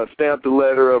officially stamped the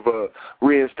letter of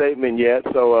reinstatement yet.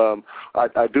 So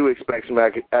I do expect some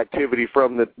activity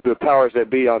from the powers that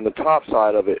be on the top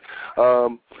side of it.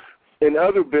 In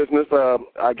other business,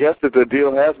 I guess that the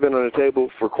deal has been on the table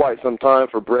for quite some time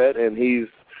for Brett, and he's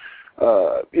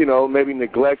maybe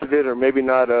neglected it or maybe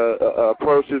not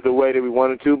approached it the way that we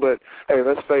wanted to. But, hey,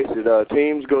 let's face it,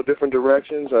 teams go different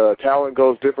directions. Talent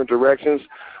goes different directions.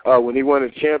 When he won a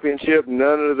championship,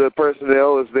 none of the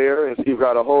personnel is there. And you've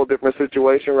got a whole different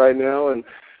situation right now. And,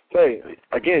 hey,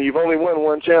 again, you've only won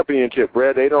one championship,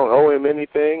 Brett. They don't owe him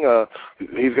anything.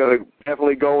 He's going to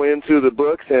definitely go into the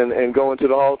books and go into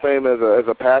the Hall of Fame as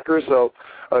a Packer. So,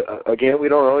 again, we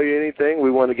don't owe you anything. We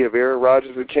want to give Aaron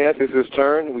Rodgers a chance. It's his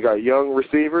turn. We got young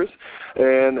receivers,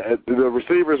 and the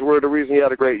receivers were the reason he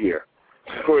had a great year.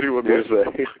 What do you want me to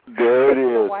say? There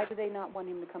it is. Why do they not want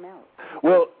him to come out?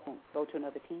 Well, go to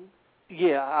another team?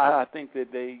 Yeah, I think that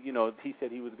he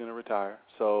said he was going to retire.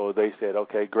 So they said,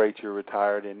 okay, great, you're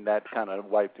retired, and that kind of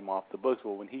wiped him off the books.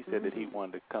 Well, when he said that he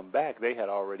wanted to come back, they had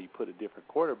already put a different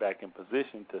quarterback in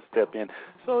position to step in.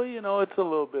 So, it's a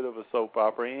little bit of a soap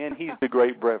opera, and he's the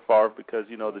great Brett Favre because,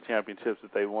 the championships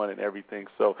that they won and everything.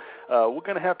 So we're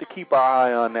going to have to keep our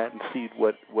eye on that and see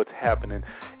what's happening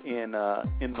in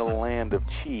the land of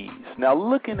cheese. Now,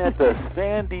 looking at the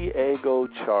San Diego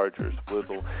Chargers,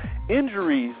 Wizzle,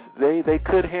 injuries, they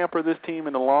could hamper this team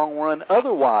in the long run.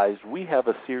 Otherwise, we have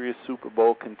a serious Super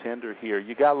Bowl contender here.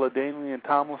 You got LaDainian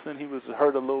Tomlinson. He was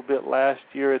hurt a little bit last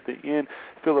year at the end.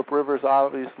 Phillip Rivers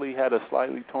obviously had a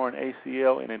slightly torn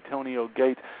ACL, and Antonio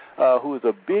Gates, who is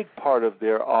a big part of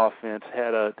their offense,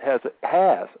 has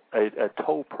a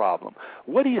toe problem.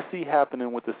 What do you see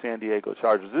happening with the San Diego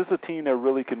Chargers? Is this a team that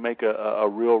really can make a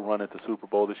real run at the Super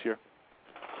Bowl this year?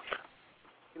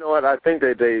 You know what? I think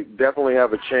that they definitely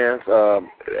have a chance,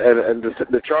 and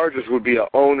the Chargers would be an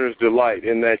owner's delight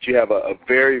in that you have a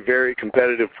very, very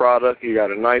competitive product. You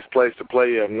got a nice place to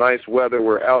play. You have nice weather.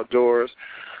 We're outdoors.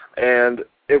 And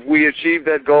if we achieve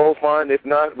that goal, fine. If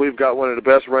not, we've got one of the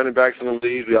best running backs in the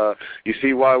league. You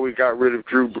see why we got rid of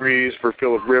Drew Brees for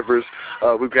Phillip Rivers.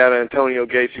 We've got Antonio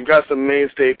Gates. You've got some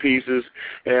mainstay pieces,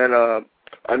 and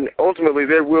ultimately,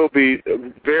 they will be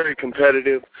very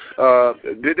competitive.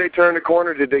 Did they turn the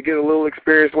corner? Did they get a little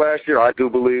experience last year? I do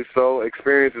believe so.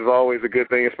 Experience is always a good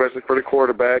thing, especially for the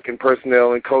quarterback and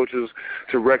personnel and coaches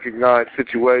to recognize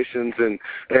situations and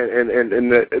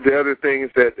the other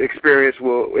things that experience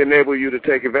will enable you to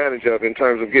take advantage of in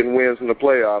terms of getting wins in the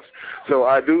playoffs. So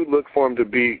I do look for them to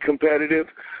be competitive,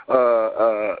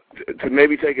 to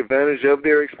maybe take advantage of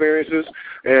their experiences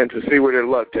and to see where their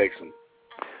luck takes them.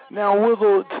 Now,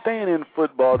 Wizzle, staying in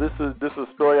football, this is a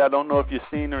story I don't know if you've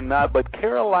seen or not, but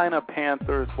Carolina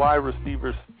Panthers wide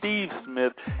receiver Steve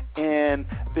Smith and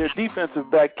their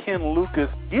defensive back Ken Lucas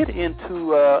get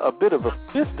into a bit of a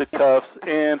fisticuffs,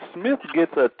 and Smith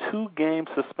gets a 2-game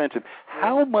suspension.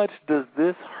 How much does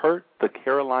this hurt the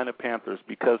Carolina Panthers?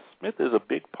 Because Smith is a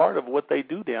big part of what they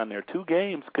do down there. 2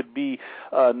 games could be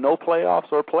no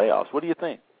playoffs or playoffs. What do you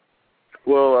think?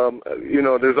 Well,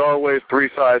 there's always 3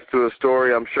 sides to a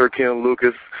story. I'm sure Ken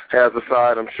Lucas has a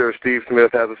side. I'm sure Steve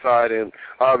Smith has a side. And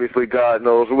obviously God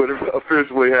knows what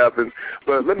officially happens.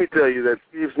 But let me tell you that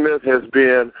Steve Smith has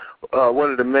been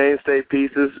one of the mainstay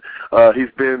pieces.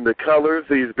 He's been the colors.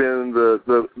 He's been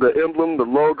the emblem, the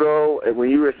logo. And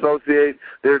when you associate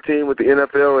their team with the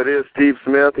NFL, it is Steve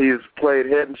Smith. He's played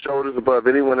head and shoulders above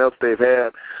anyone else they've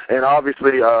had. And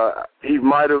obviously he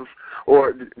might have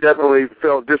or definitely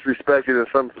felt disrespected in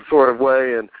some sort of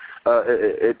way, and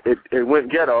it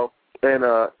went ghetto, and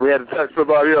we had to touch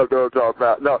somebody else to talk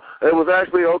about. No, it was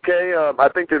actually okay. I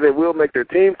think that they will make their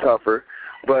team tougher,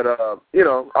 but,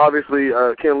 obviously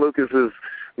Ken Lucas has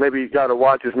maybe got to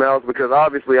watch his mouth because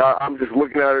obviously I'm just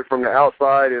looking at it from the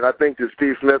outside, and I think that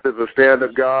Steve Smith is a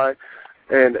stand-up guy,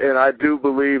 and I do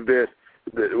believe that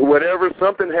whatever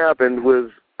something happened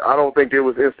was, I don't think it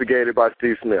was instigated by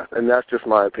Steve Smith, and that's just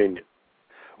my opinion.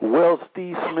 Well,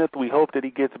 Steve Smith, we hope that he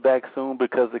gets back soon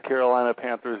because the Carolina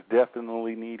Panthers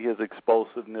definitely need his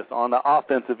explosiveness on the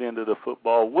offensive end of the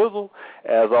football. Wizzle,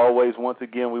 as always, once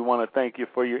again, we want to thank you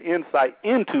for your insight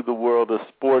into the world of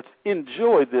sports.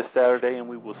 Enjoy this Saturday, and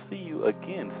we will see you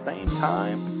again, same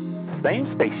time,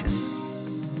 same station.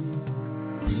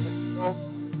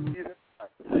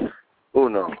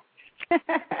 Uno.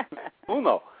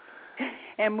 Uno.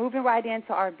 And moving right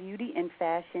into our beauty and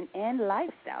fashion and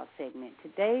lifestyle segment.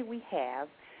 Today we have,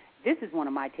 this is one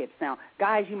of my tips. Now,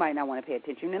 guys, you might not want to pay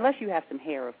attention, unless you have some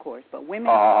hair, of course. But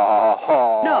women,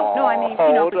 hold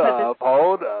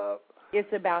up.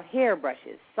 It's about hair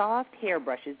brushes, soft hair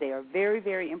brushes. They are very,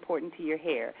 very important to your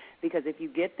hair because if you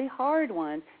get the hard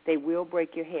ones, they will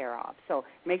break your hair off. So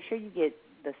make sure you get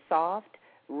the soft,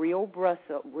 real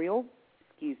bristle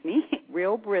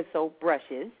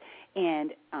brushes,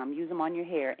 and use them on your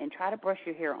hair, and try to brush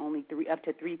your hair only up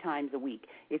to 3 times a week.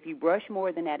 If you brush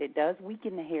more than that, it does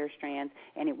weaken the hair strands,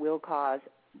 and it will cause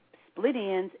split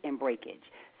ends and breakage.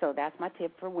 So that's my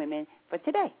tip for women for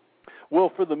today.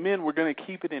 Well, for the men, we're going to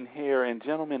keep it in hair. And,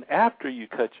 gentlemen, after you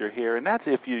cut your hair, and that's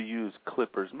if you use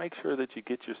clippers, make sure that you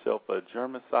get yourself a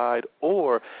germicide,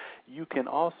 or you can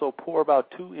also pour about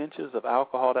 2 inches of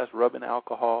alcohol, that's rubbing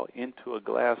alcohol, into a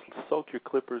glass. Soak your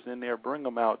clippers in there, bring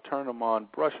them out, turn them on,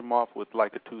 brush them off with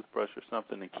like a toothbrush or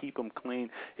something, and keep them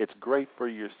clean. It's great for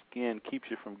your skin,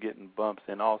 keeps you from getting bumps,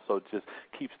 and also just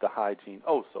keeps the hygiene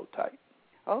so tight.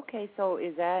 Okay, so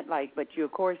is that but you,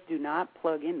 of course, do not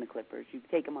plug in the clippers. You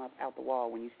take them out the wall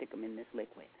when you stick them in this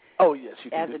liquid. Oh, yes,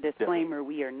 you can. As a disclaimer,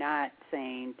 we are not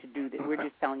saying to do that. We're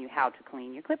just telling you how to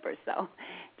clean your clippers, so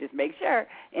just make sure.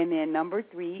 And then number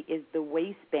 3 is the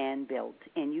waistband belt,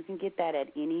 and you can get that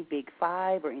at any Big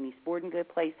 5 or any sporting good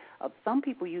place. Some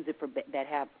people use it for that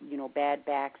have, bad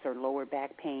backs or lower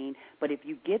back pain, but if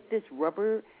you get this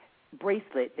rubber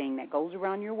bracelet thing that goes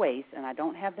around your waist, and I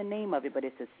don't have the name of it, but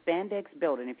it's a spandex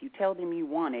belt, and if you tell them you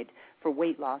want it for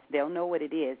weight loss, they'll know what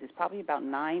it is. It's probably about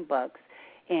 $9,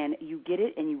 and you get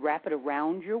it and you wrap it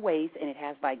around your waist, and it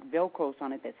has like Velcros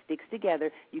on it that sticks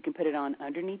together. You can put it on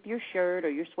underneath your shirt or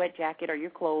your sweat jacket or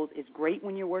your clothes. It's great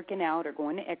when you're working out or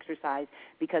going to exercise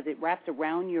because it wraps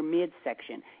around your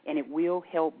midsection, and it will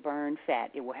help burn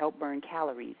fat. It will help burn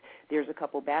calories. There's a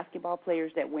couple basketball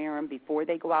players that wear them before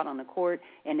they go out on the court,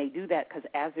 and they do that because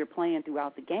as they're playing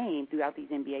throughout the game, throughout these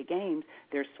NBA games,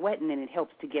 they're sweating, and it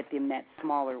helps to get them that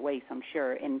smaller waist, I'm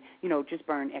sure, and, just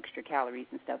burn extra calories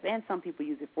and stuff. And some people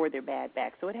use it for their bad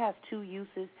back. So it has 2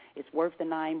 uses. It's worth the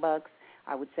 $9.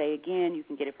 I would say, again, you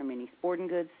can get it from any sporting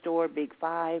goods store, Big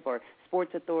 5 or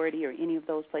Sports Authority or any of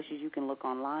those places. You can look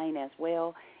online as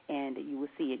well, and you will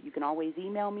see it. You can always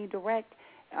email me direct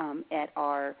at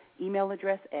our email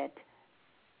address at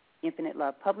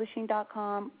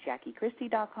infinitelovepublishing.com,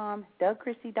 JackieChristie.com,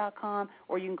 DougChristie.com,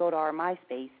 or you can go to our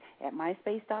MySpace at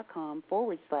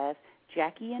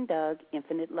myspace.com/Jackie and Doug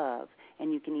Infinite Love,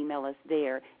 and you can email us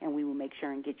there, and we will make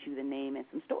sure and get you the name and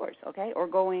some stores, okay? Or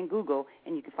go in Google,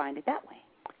 and you can find it that way.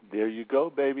 There you go,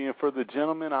 baby. And for the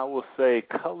gentlemen, I will say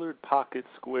colored pocket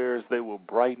squares. They will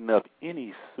brighten up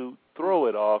any suit. Throw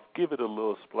it off. Give it a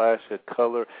little splash of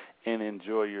color and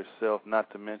enjoy yourself. Not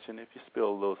to mention, if you spill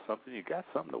a little something, you got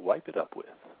something to wipe it up with.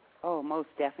 Oh, most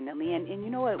definitely. And you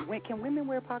know what? Can women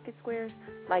wear pocket squares,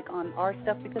 like on our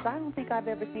stuff? Because I don't think I've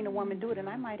ever seen a woman do it, and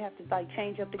I might have to,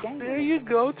 change up the game. There you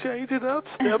go. Change it up.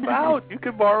 Step out. You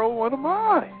can borrow one of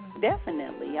mine.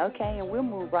 Definitely. Okay, and we'll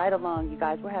move right along, you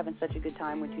guys. We're having such a good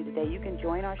time with you today. You can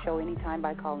join our show anytime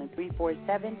by calling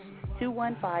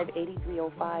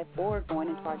 347-215-8305 or going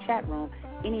into our chat room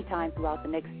anytime throughout the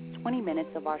next 20 minutes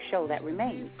of our show that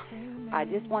remains. I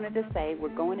just wanted to say we're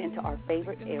going into our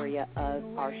favorite area of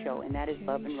our show, and that is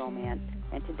love and romance.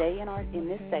 And today in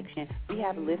this section, we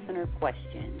have listener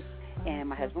questions. And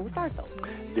my husband will start those.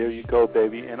 There you go,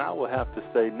 baby. And I will have to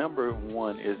say, number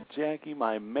 1 is Jackie,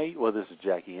 my mate. Well, this is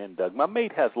Jackie and Doug. My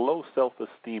mate has low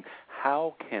self-esteem.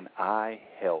 How can I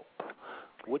help?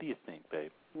 What do you think,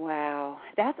 babe? Wow,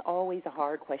 that's always a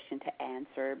hard question to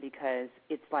answer because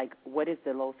it's like, what is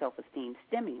the low self-esteem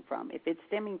stemming from? If it's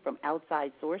stemming from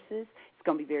outside sources, it's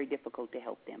going to be very difficult to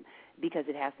help them because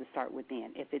it has to start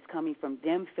within. If it's coming from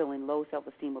them feeling low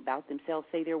self-esteem about themselves,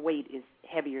 say their weight is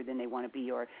heavier than they want to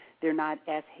be, or they're not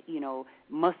as,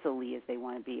 muscly as they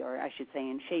want to be, or I should say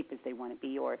in shape as they want to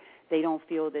be, or they don't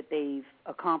feel that they've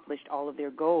accomplished all of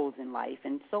their goals in life,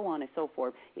 and so on and so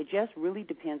forth. It just really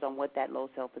depends on what that low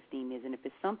self-esteem is. And if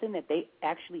it's something that they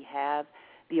actually have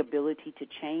the ability to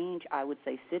change, I would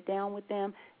say sit down with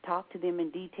them, talk to them in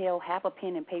detail, have a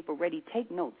pen and paper ready, take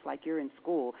notes like you're in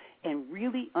school, and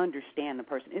really understand the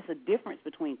person. It's a difference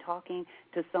between talking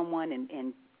to someone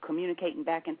and communicating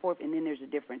back and forth, and then there's a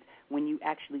difference when you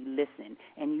actually listen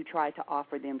and you try to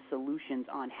offer them solutions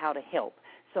on how to help.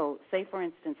 So say, for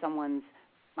instance, someone's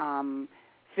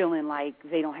feeling like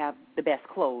they don't have the best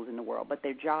clothes in the world, but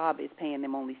their job is paying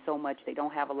them only so much. They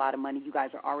don't have a lot of money. You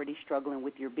guys are already struggling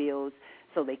with your bills,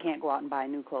 so they can't go out and buy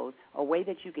new clothes. A way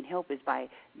that you can help is by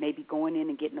maybe going in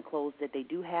and getting the clothes that they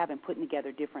do have and putting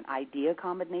together different idea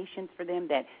combinations for them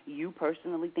that you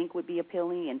personally think would be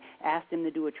appealing, and ask them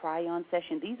to do a try-on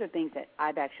session. These are things that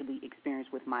I've actually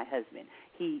experienced with my husband.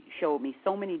 He showed me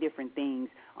so many different things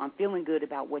on feeling good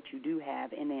about what you do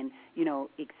have and then,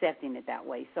 accepting it that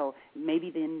way. So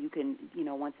maybe then you can,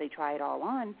 once they try it all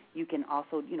on, you can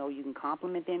also, you can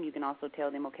compliment them. You can also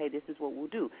tell them, okay, this is what we'll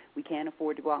do. We can't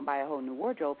afford to go out and buy a whole new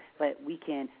wardrobe, but we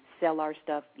can sell our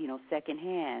stuff,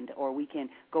 secondhand, or we can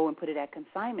go and put it at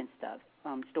consignment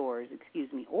stores,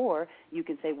 or you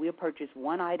can say we'll purchase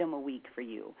one item a week for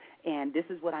you, and this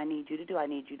is what I need you to do. I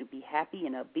need you to be happy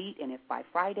and upbeat, and if by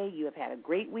Friday you have had a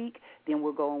great week, then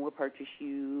we'll go and we'll purchase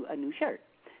you a new shirt.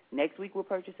 Next week we'll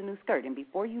purchase a new skirt, and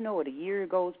before you know it, a year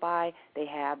goes by, they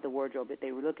have the wardrobe that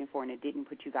they were looking for, and it didn't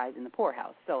put you guys in the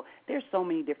poorhouse. So there's so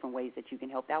many different ways that you can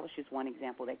help. That was just one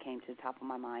example that came to the top of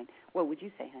my mind. What would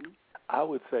you say, honey? I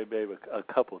would say, babe, a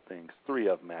couple of things, 3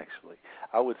 of them actually.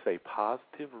 I would say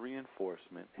positive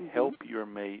reinforcement. Help your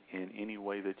mate in any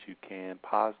way that you can.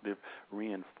 Positive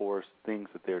reinforce things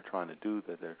that they're trying to do,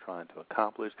 that they're trying to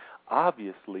accomplish.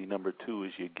 Obviously, number 2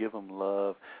 is you give them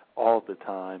love all the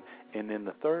time. And then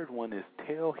the third third one is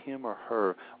tell him or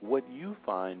her what you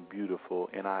find beautiful,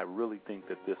 and I really think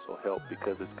that this will help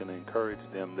because it's going to encourage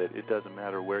them that it doesn't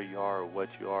matter where you are or what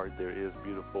you are, there is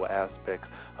beautiful aspects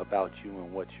about you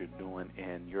and what you're doing,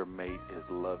 and your mate is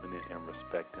loving it and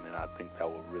respecting it. I think that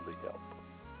will really help.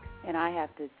 And I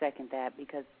have to second that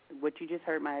because what you just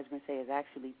heard my husband say is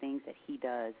actually things that he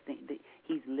does.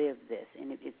 He's lived this,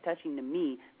 and it's touching to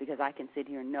me because I can sit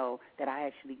here and know that I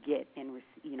actually get and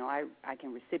I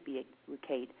can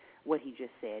reciprocate what he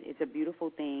just said. It's a beautiful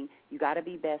thing. You got to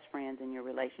be best friends in your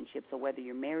relationship. So whether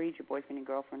you're married, your boyfriend and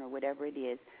girlfriend, or whatever it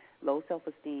is, low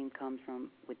self-esteem comes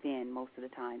from within most of the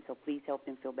time. So please help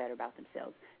them feel better about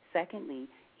themselves. Secondly,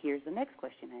 here's the next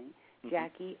question, honey.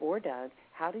 Jackie or Doug,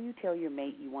 how do you tell your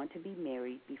mate you want to be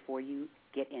married before you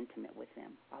get intimate with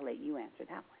them? I'll let you answer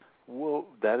that one. Well,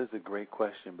 that is a great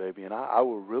question, baby. And I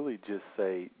will really just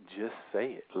say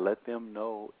it. Let them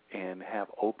know and have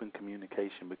open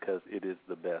communication because it is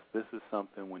the best. This is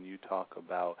something when you talk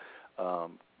about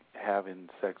having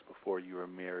sex before you are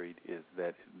married is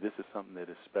that this is something that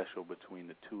is special between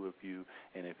the two of you,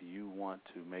 and if you want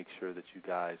to make sure that you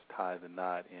guys tie the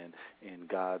knot and in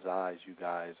God's eyes you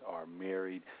guys are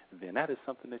married, then that is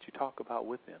something that you talk about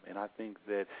with them. And I think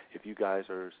that if you guys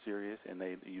are serious and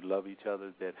you love each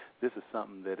other, that this is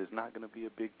something that is not going to be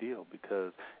a big deal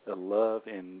because the love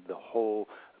and the whole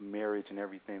marriage and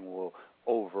everything will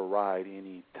override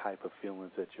any type of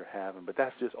feelings that you're having. But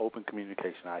that's just open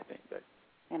communication, I think, babe.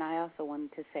 And I also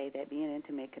wanted to say that being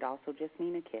intimate could also just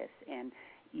mean a kiss. And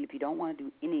if you don't want to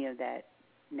do any of that,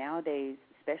 nowadays,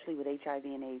 especially with HIV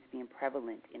and AIDS being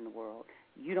prevalent in the world,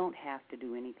 you don't have to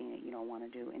do anything that you don't want to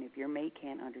do. And if your mate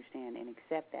can't understand and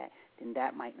accept that, then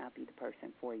that might not be the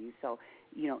person for you. So,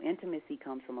 intimacy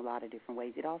comes from a lot of different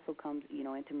ways. It also comes,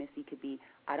 intimacy could be,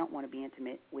 I don't want to be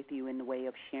intimate with you in the way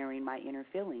of sharing my inner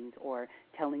feelings or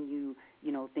telling you,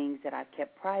 things that I've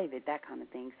kept private, that kind of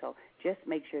thing. So just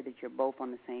make sure that you're both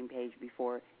on the same page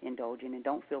before indulging, and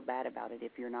don't feel bad about it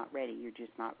if you're not ready. You're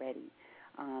just not ready.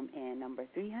 And number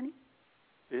 3, honey?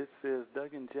 It says,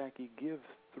 Doug and Jackie, give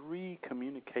 3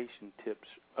 communication tips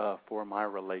for my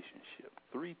relationship.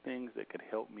 3 things that could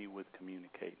help me with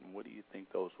communicating. What do you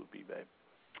think those would be, babe?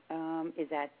 Is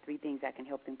that 3 things that can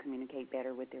help them communicate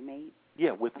better with their mate?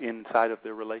 Yeah, inside of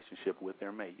their relationship with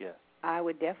their mate, yes. I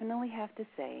would definitely have to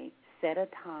say set a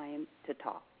time to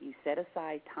talk. You set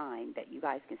aside time that you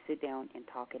guys can sit down and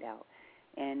talk it out.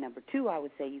 And number 2, I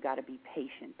would say you got to be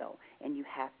patient, though, and you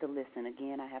have to listen.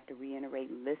 Again, I have to reiterate,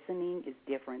 listening is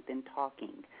different than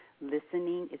talking.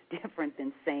 Listening is different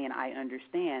than saying, I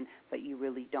understand, but you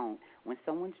really don't. When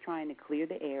someone's trying to clear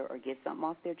the air or get something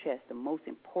off their chest, the most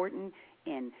important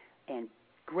and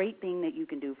great thing that you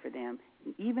can do for them,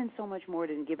 even so much more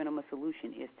than giving them a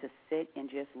solution, is to sit and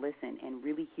just listen and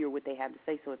really hear what they have to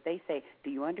say. So if they say, do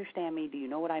you understand me? Do you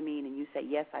know what I mean? And you say,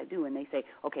 yes, I do. And they say,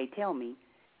 okay, tell me.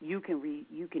 You can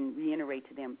reiterate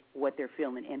to them what they're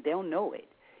feeling, and they'll know it.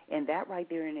 And that right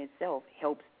there in itself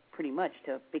helps pretty much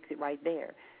to fix it right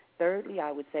there. Thirdly,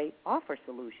 I would say offer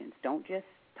solutions. Don't just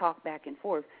talk back and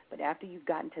forth, but after you've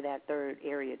gotten to that third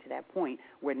area, to that point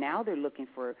where now they're looking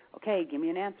for, okay, give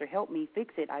me an answer, help me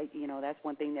fix it. That's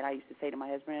one thing that I used to say to my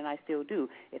husband, and I still do.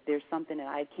 If there's something that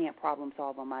I can't problem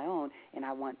solve on my own and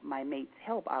I want my mate's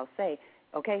help, I'll say,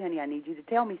 okay, honey, I need you to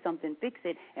tell me something, fix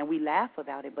it, and we laugh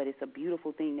about it, but it's a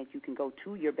beautiful thing that you can go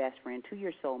to your best friend, to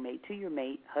your soulmate, to your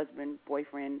mate, husband,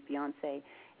 boyfriend, fiance,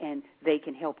 and they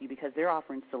can help you because they're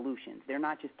offering solutions. They're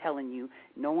not just telling you.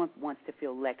 No one wants to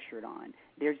feel lectured on.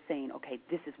 They're saying, okay,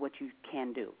 this is what you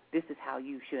can do. This is how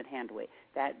you should handle it.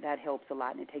 That helps a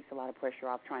lot, and it takes a lot of pressure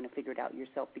off trying to figure it out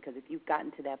yourself, because if you've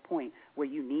gotten to that point where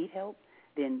you need help,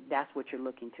 then that's what you're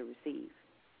looking to receive.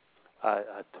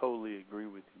 I totally agree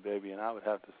with you, baby, and I would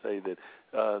have to say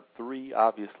that 3,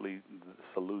 obviously, the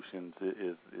solutions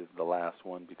is the last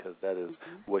one, because that is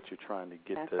what you're trying to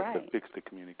get to fix the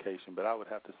communication. But I would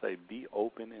have to say be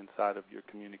open inside of your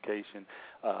communication.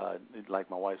 Like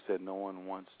my wife said, no one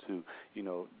wants to,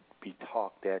 be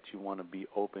talked at. You want to be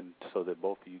open so that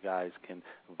both of you guys can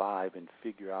vibe and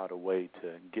figure out a way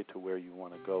to get to where you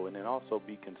want to go. And then also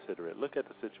be considerate. Look at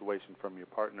the situation from your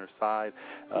partner's side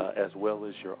as well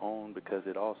as your own, because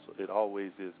it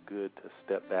always is good to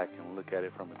step back and look at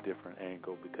it from a different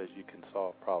angle, because you can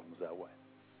solve problems that way.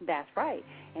 That's right.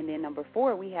 And then number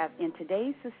 4, we have, in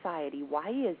today's society, why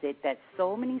is it that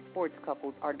so many sports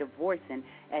couples are divorcing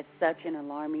at such an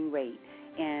alarming rate?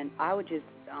 And I would just,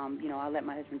 I'll let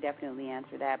my husband definitely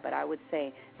answer that, but I would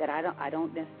say that I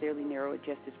don't necessarily narrow it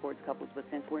just to sports couples, but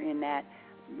since we're in that,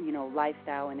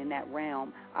 lifestyle and in that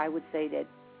realm, I would say that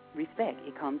respect.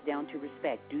 It comes down to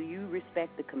respect. Do you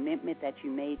respect the commitment that you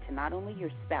made to not only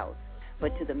your spouse,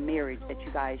 but to the marriage that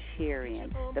you guys share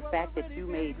in. The fact that you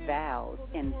made vows,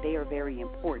 and they are very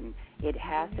important. It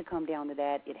has to come down to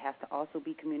that. It has to also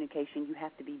be communication. You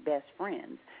have to be best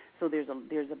friends. So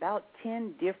there's about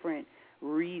 10 different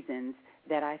reasons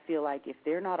that I feel like if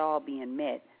they're not all being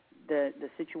met, the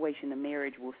situation, the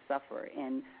marriage will suffer,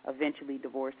 and eventually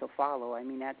divorce will follow. I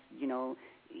mean, that's,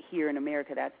 here in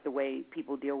America, that's the way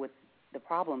people deal with the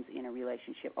problems in a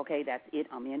relationship. Okay, that's it.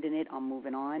 I'm ending it. I'm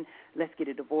moving on. Let's get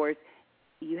a divorce.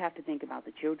 You have to think about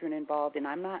the children involved, and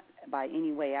I'm not by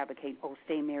any way advocating,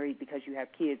 stay married because you have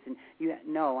kids.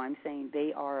 No, I'm saying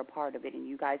they are a part of it, and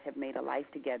you guys have made a life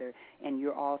together, and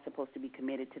you're all supposed to be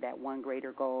committed to that one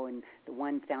greater goal and the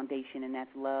one foundation, and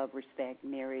that's love, respect,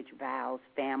 marriage, vows,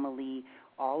 family,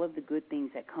 all of the good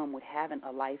things that come with having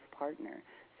a life partner.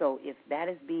 So if that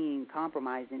is being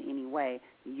compromised in any way,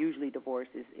 usually divorce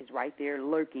is right there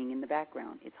lurking in the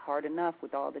background. It's hard enough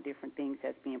with all the different things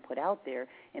that's being put out there,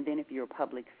 and then if you're a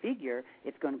public figure,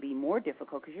 it's going to be more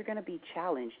difficult because you're going to be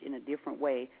challenged in a different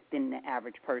way than the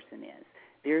average person is.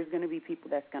 There's going to be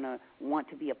people that's going to want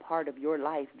to be a part of your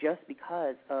life just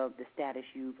because of the status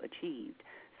you've achieved.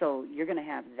 So you're going to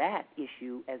have that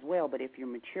issue as well. But if you're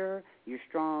mature, you're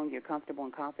strong, you're comfortable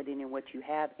and confident in what you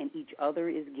have, and each other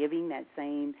is giving that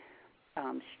same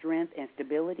strength and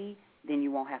stability, then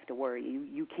you won't have to worry.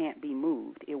 You can't be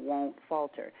moved. It won't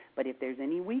falter. But if there's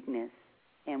any weakness,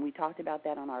 and we talked about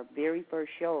that on our very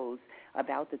first shows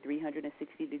about the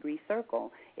 360-degree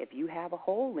circle, if you have a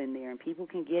hole in there and people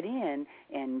can get in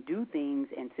and do things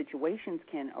and situations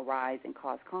can arise and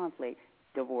cause conflict,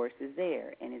 divorce is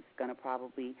there, and it's going to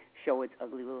probably show its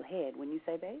ugly little head. Wouldn't you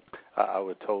say, babe? I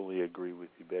would totally agree with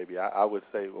you, baby. I would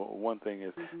say one thing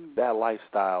is that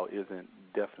lifestyle isn't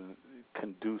definitely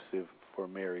conducive for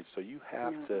marriage. So you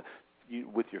have to,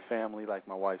 with your family, like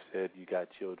my wife said, you got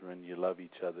children, you love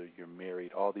each other, you're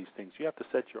married, all these things. You have to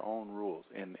set your own rules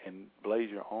and blaze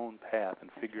your own path and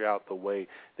figure out the way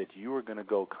that you are going to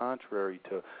go contrary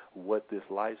to what this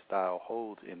lifestyle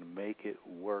holds and make it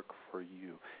work for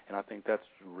you. And I think that's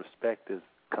respect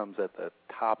comes at the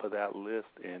top of that list,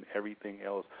 and everything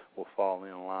else will fall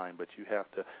in line. But you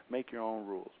have to make your own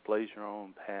rules, blaze your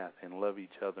own path, and love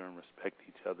each other and respect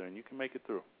each other, and you can make it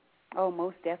through. Oh,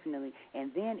 most definitely.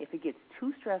 And then if it gets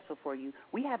too stressful for you,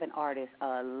 we have an artist,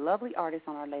 a lovely artist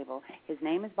on our label. His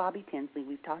name is Bobby Tinsley.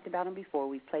 We've talked about him before.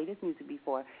 We've played his music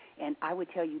before. And I would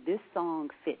tell you this song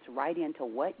fits right into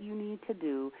what you need to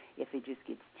do if it just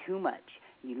gets too much.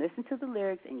 You listen to the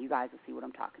lyrics, and you guys will see what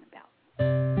I'm talking about.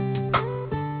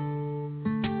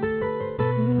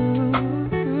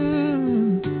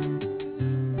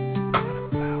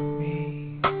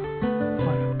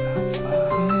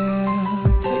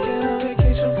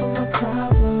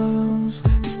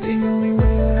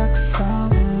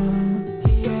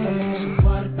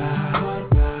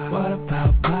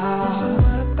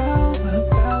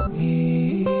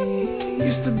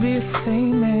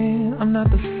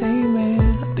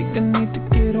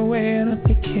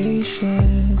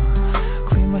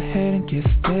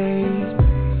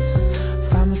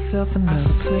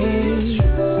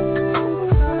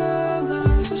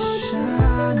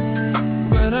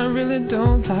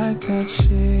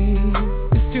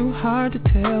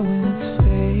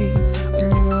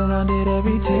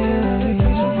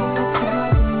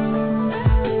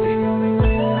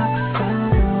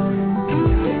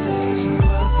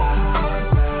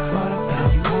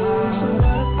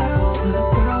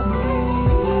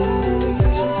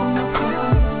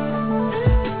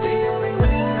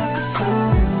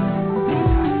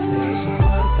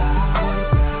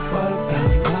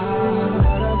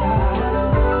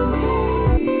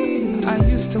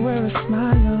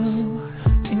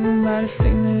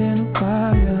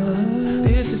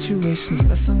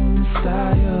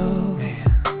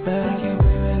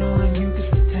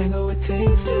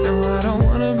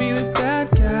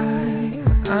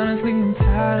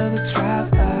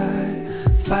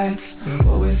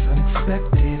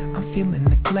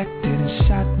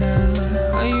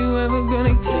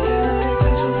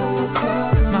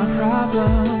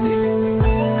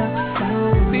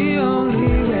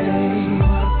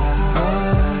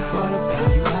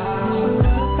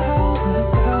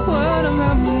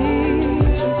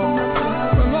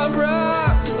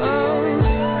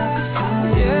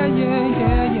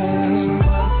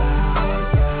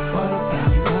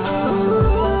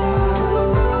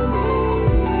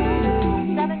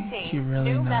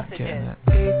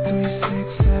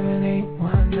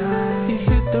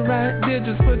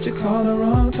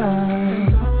 Yeah.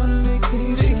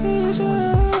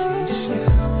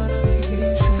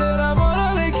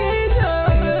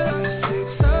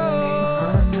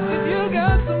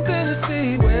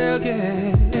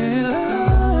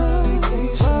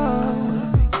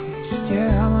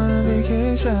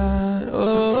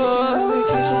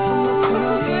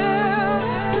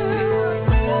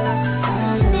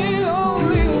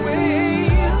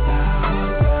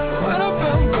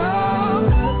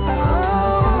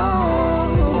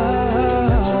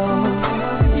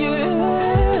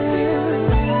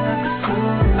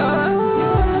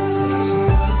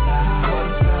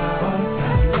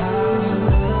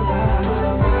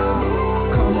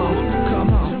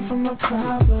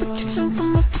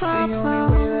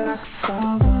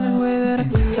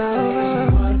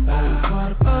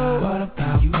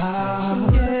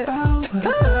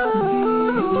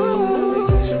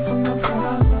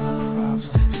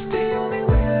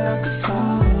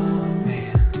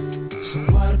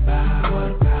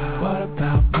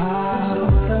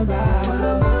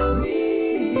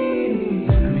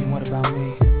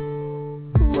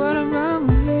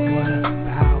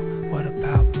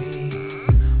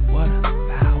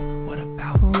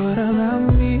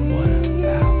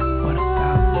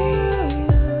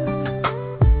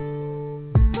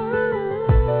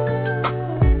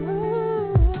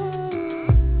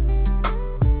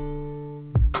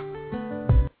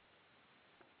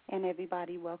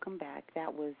 everybody. Welcome back.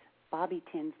 That was Bobby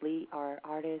Tinsley, our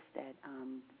artist.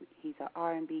 He's an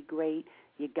R&B great.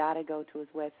 You got to go to his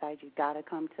website. You got to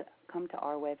come to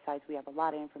our websites. We have a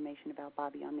lot of information about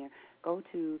Bobby on there. Go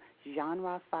to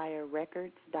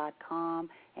genrefirerecords.com,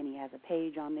 and he has a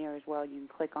page on there as well. You can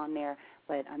click on there.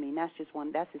 But, I mean, that's just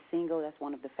one. That's a single. That's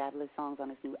one of the fabulous songs on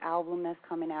his new album that's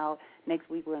coming out. Next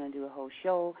week we're going to do a whole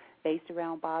show based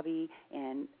around Bobby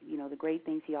and, you know, the great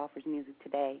things he offers music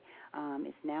today.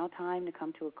 It's now time to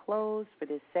come to a close for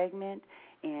this segment,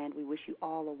 and we wish you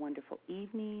all a wonderful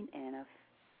evening and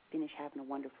finish having a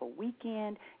wonderful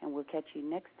weekend, and we'll catch you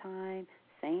next time.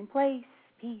 Same place.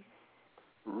 Peace.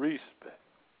 Respect.